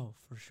 Oh,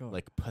 for sure.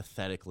 Like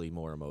pathetically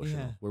more emotional.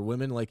 Yeah. Where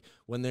women like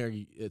when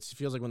it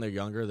feels like when they're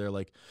younger, they're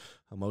like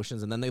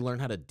emotions, and then they learn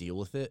how to deal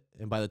with it.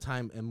 And by the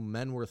time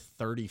men were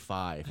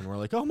 35, and we're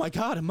like, oh my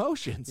god,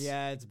 emotions.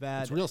 yeah, it's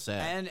bad. It's real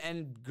sad.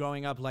 And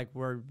growing up, like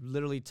we're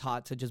literally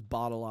taught to just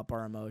bottle up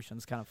our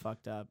emotions. Kind of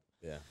fucked up.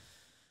 Yeah.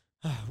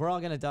 We're all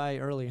gonna die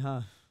early,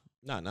 huh?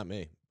 No, not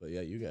me, but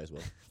yeah, you guys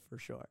will. For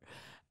sure.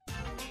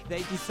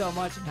 Thank you so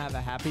much, and have a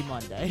happy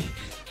Monday.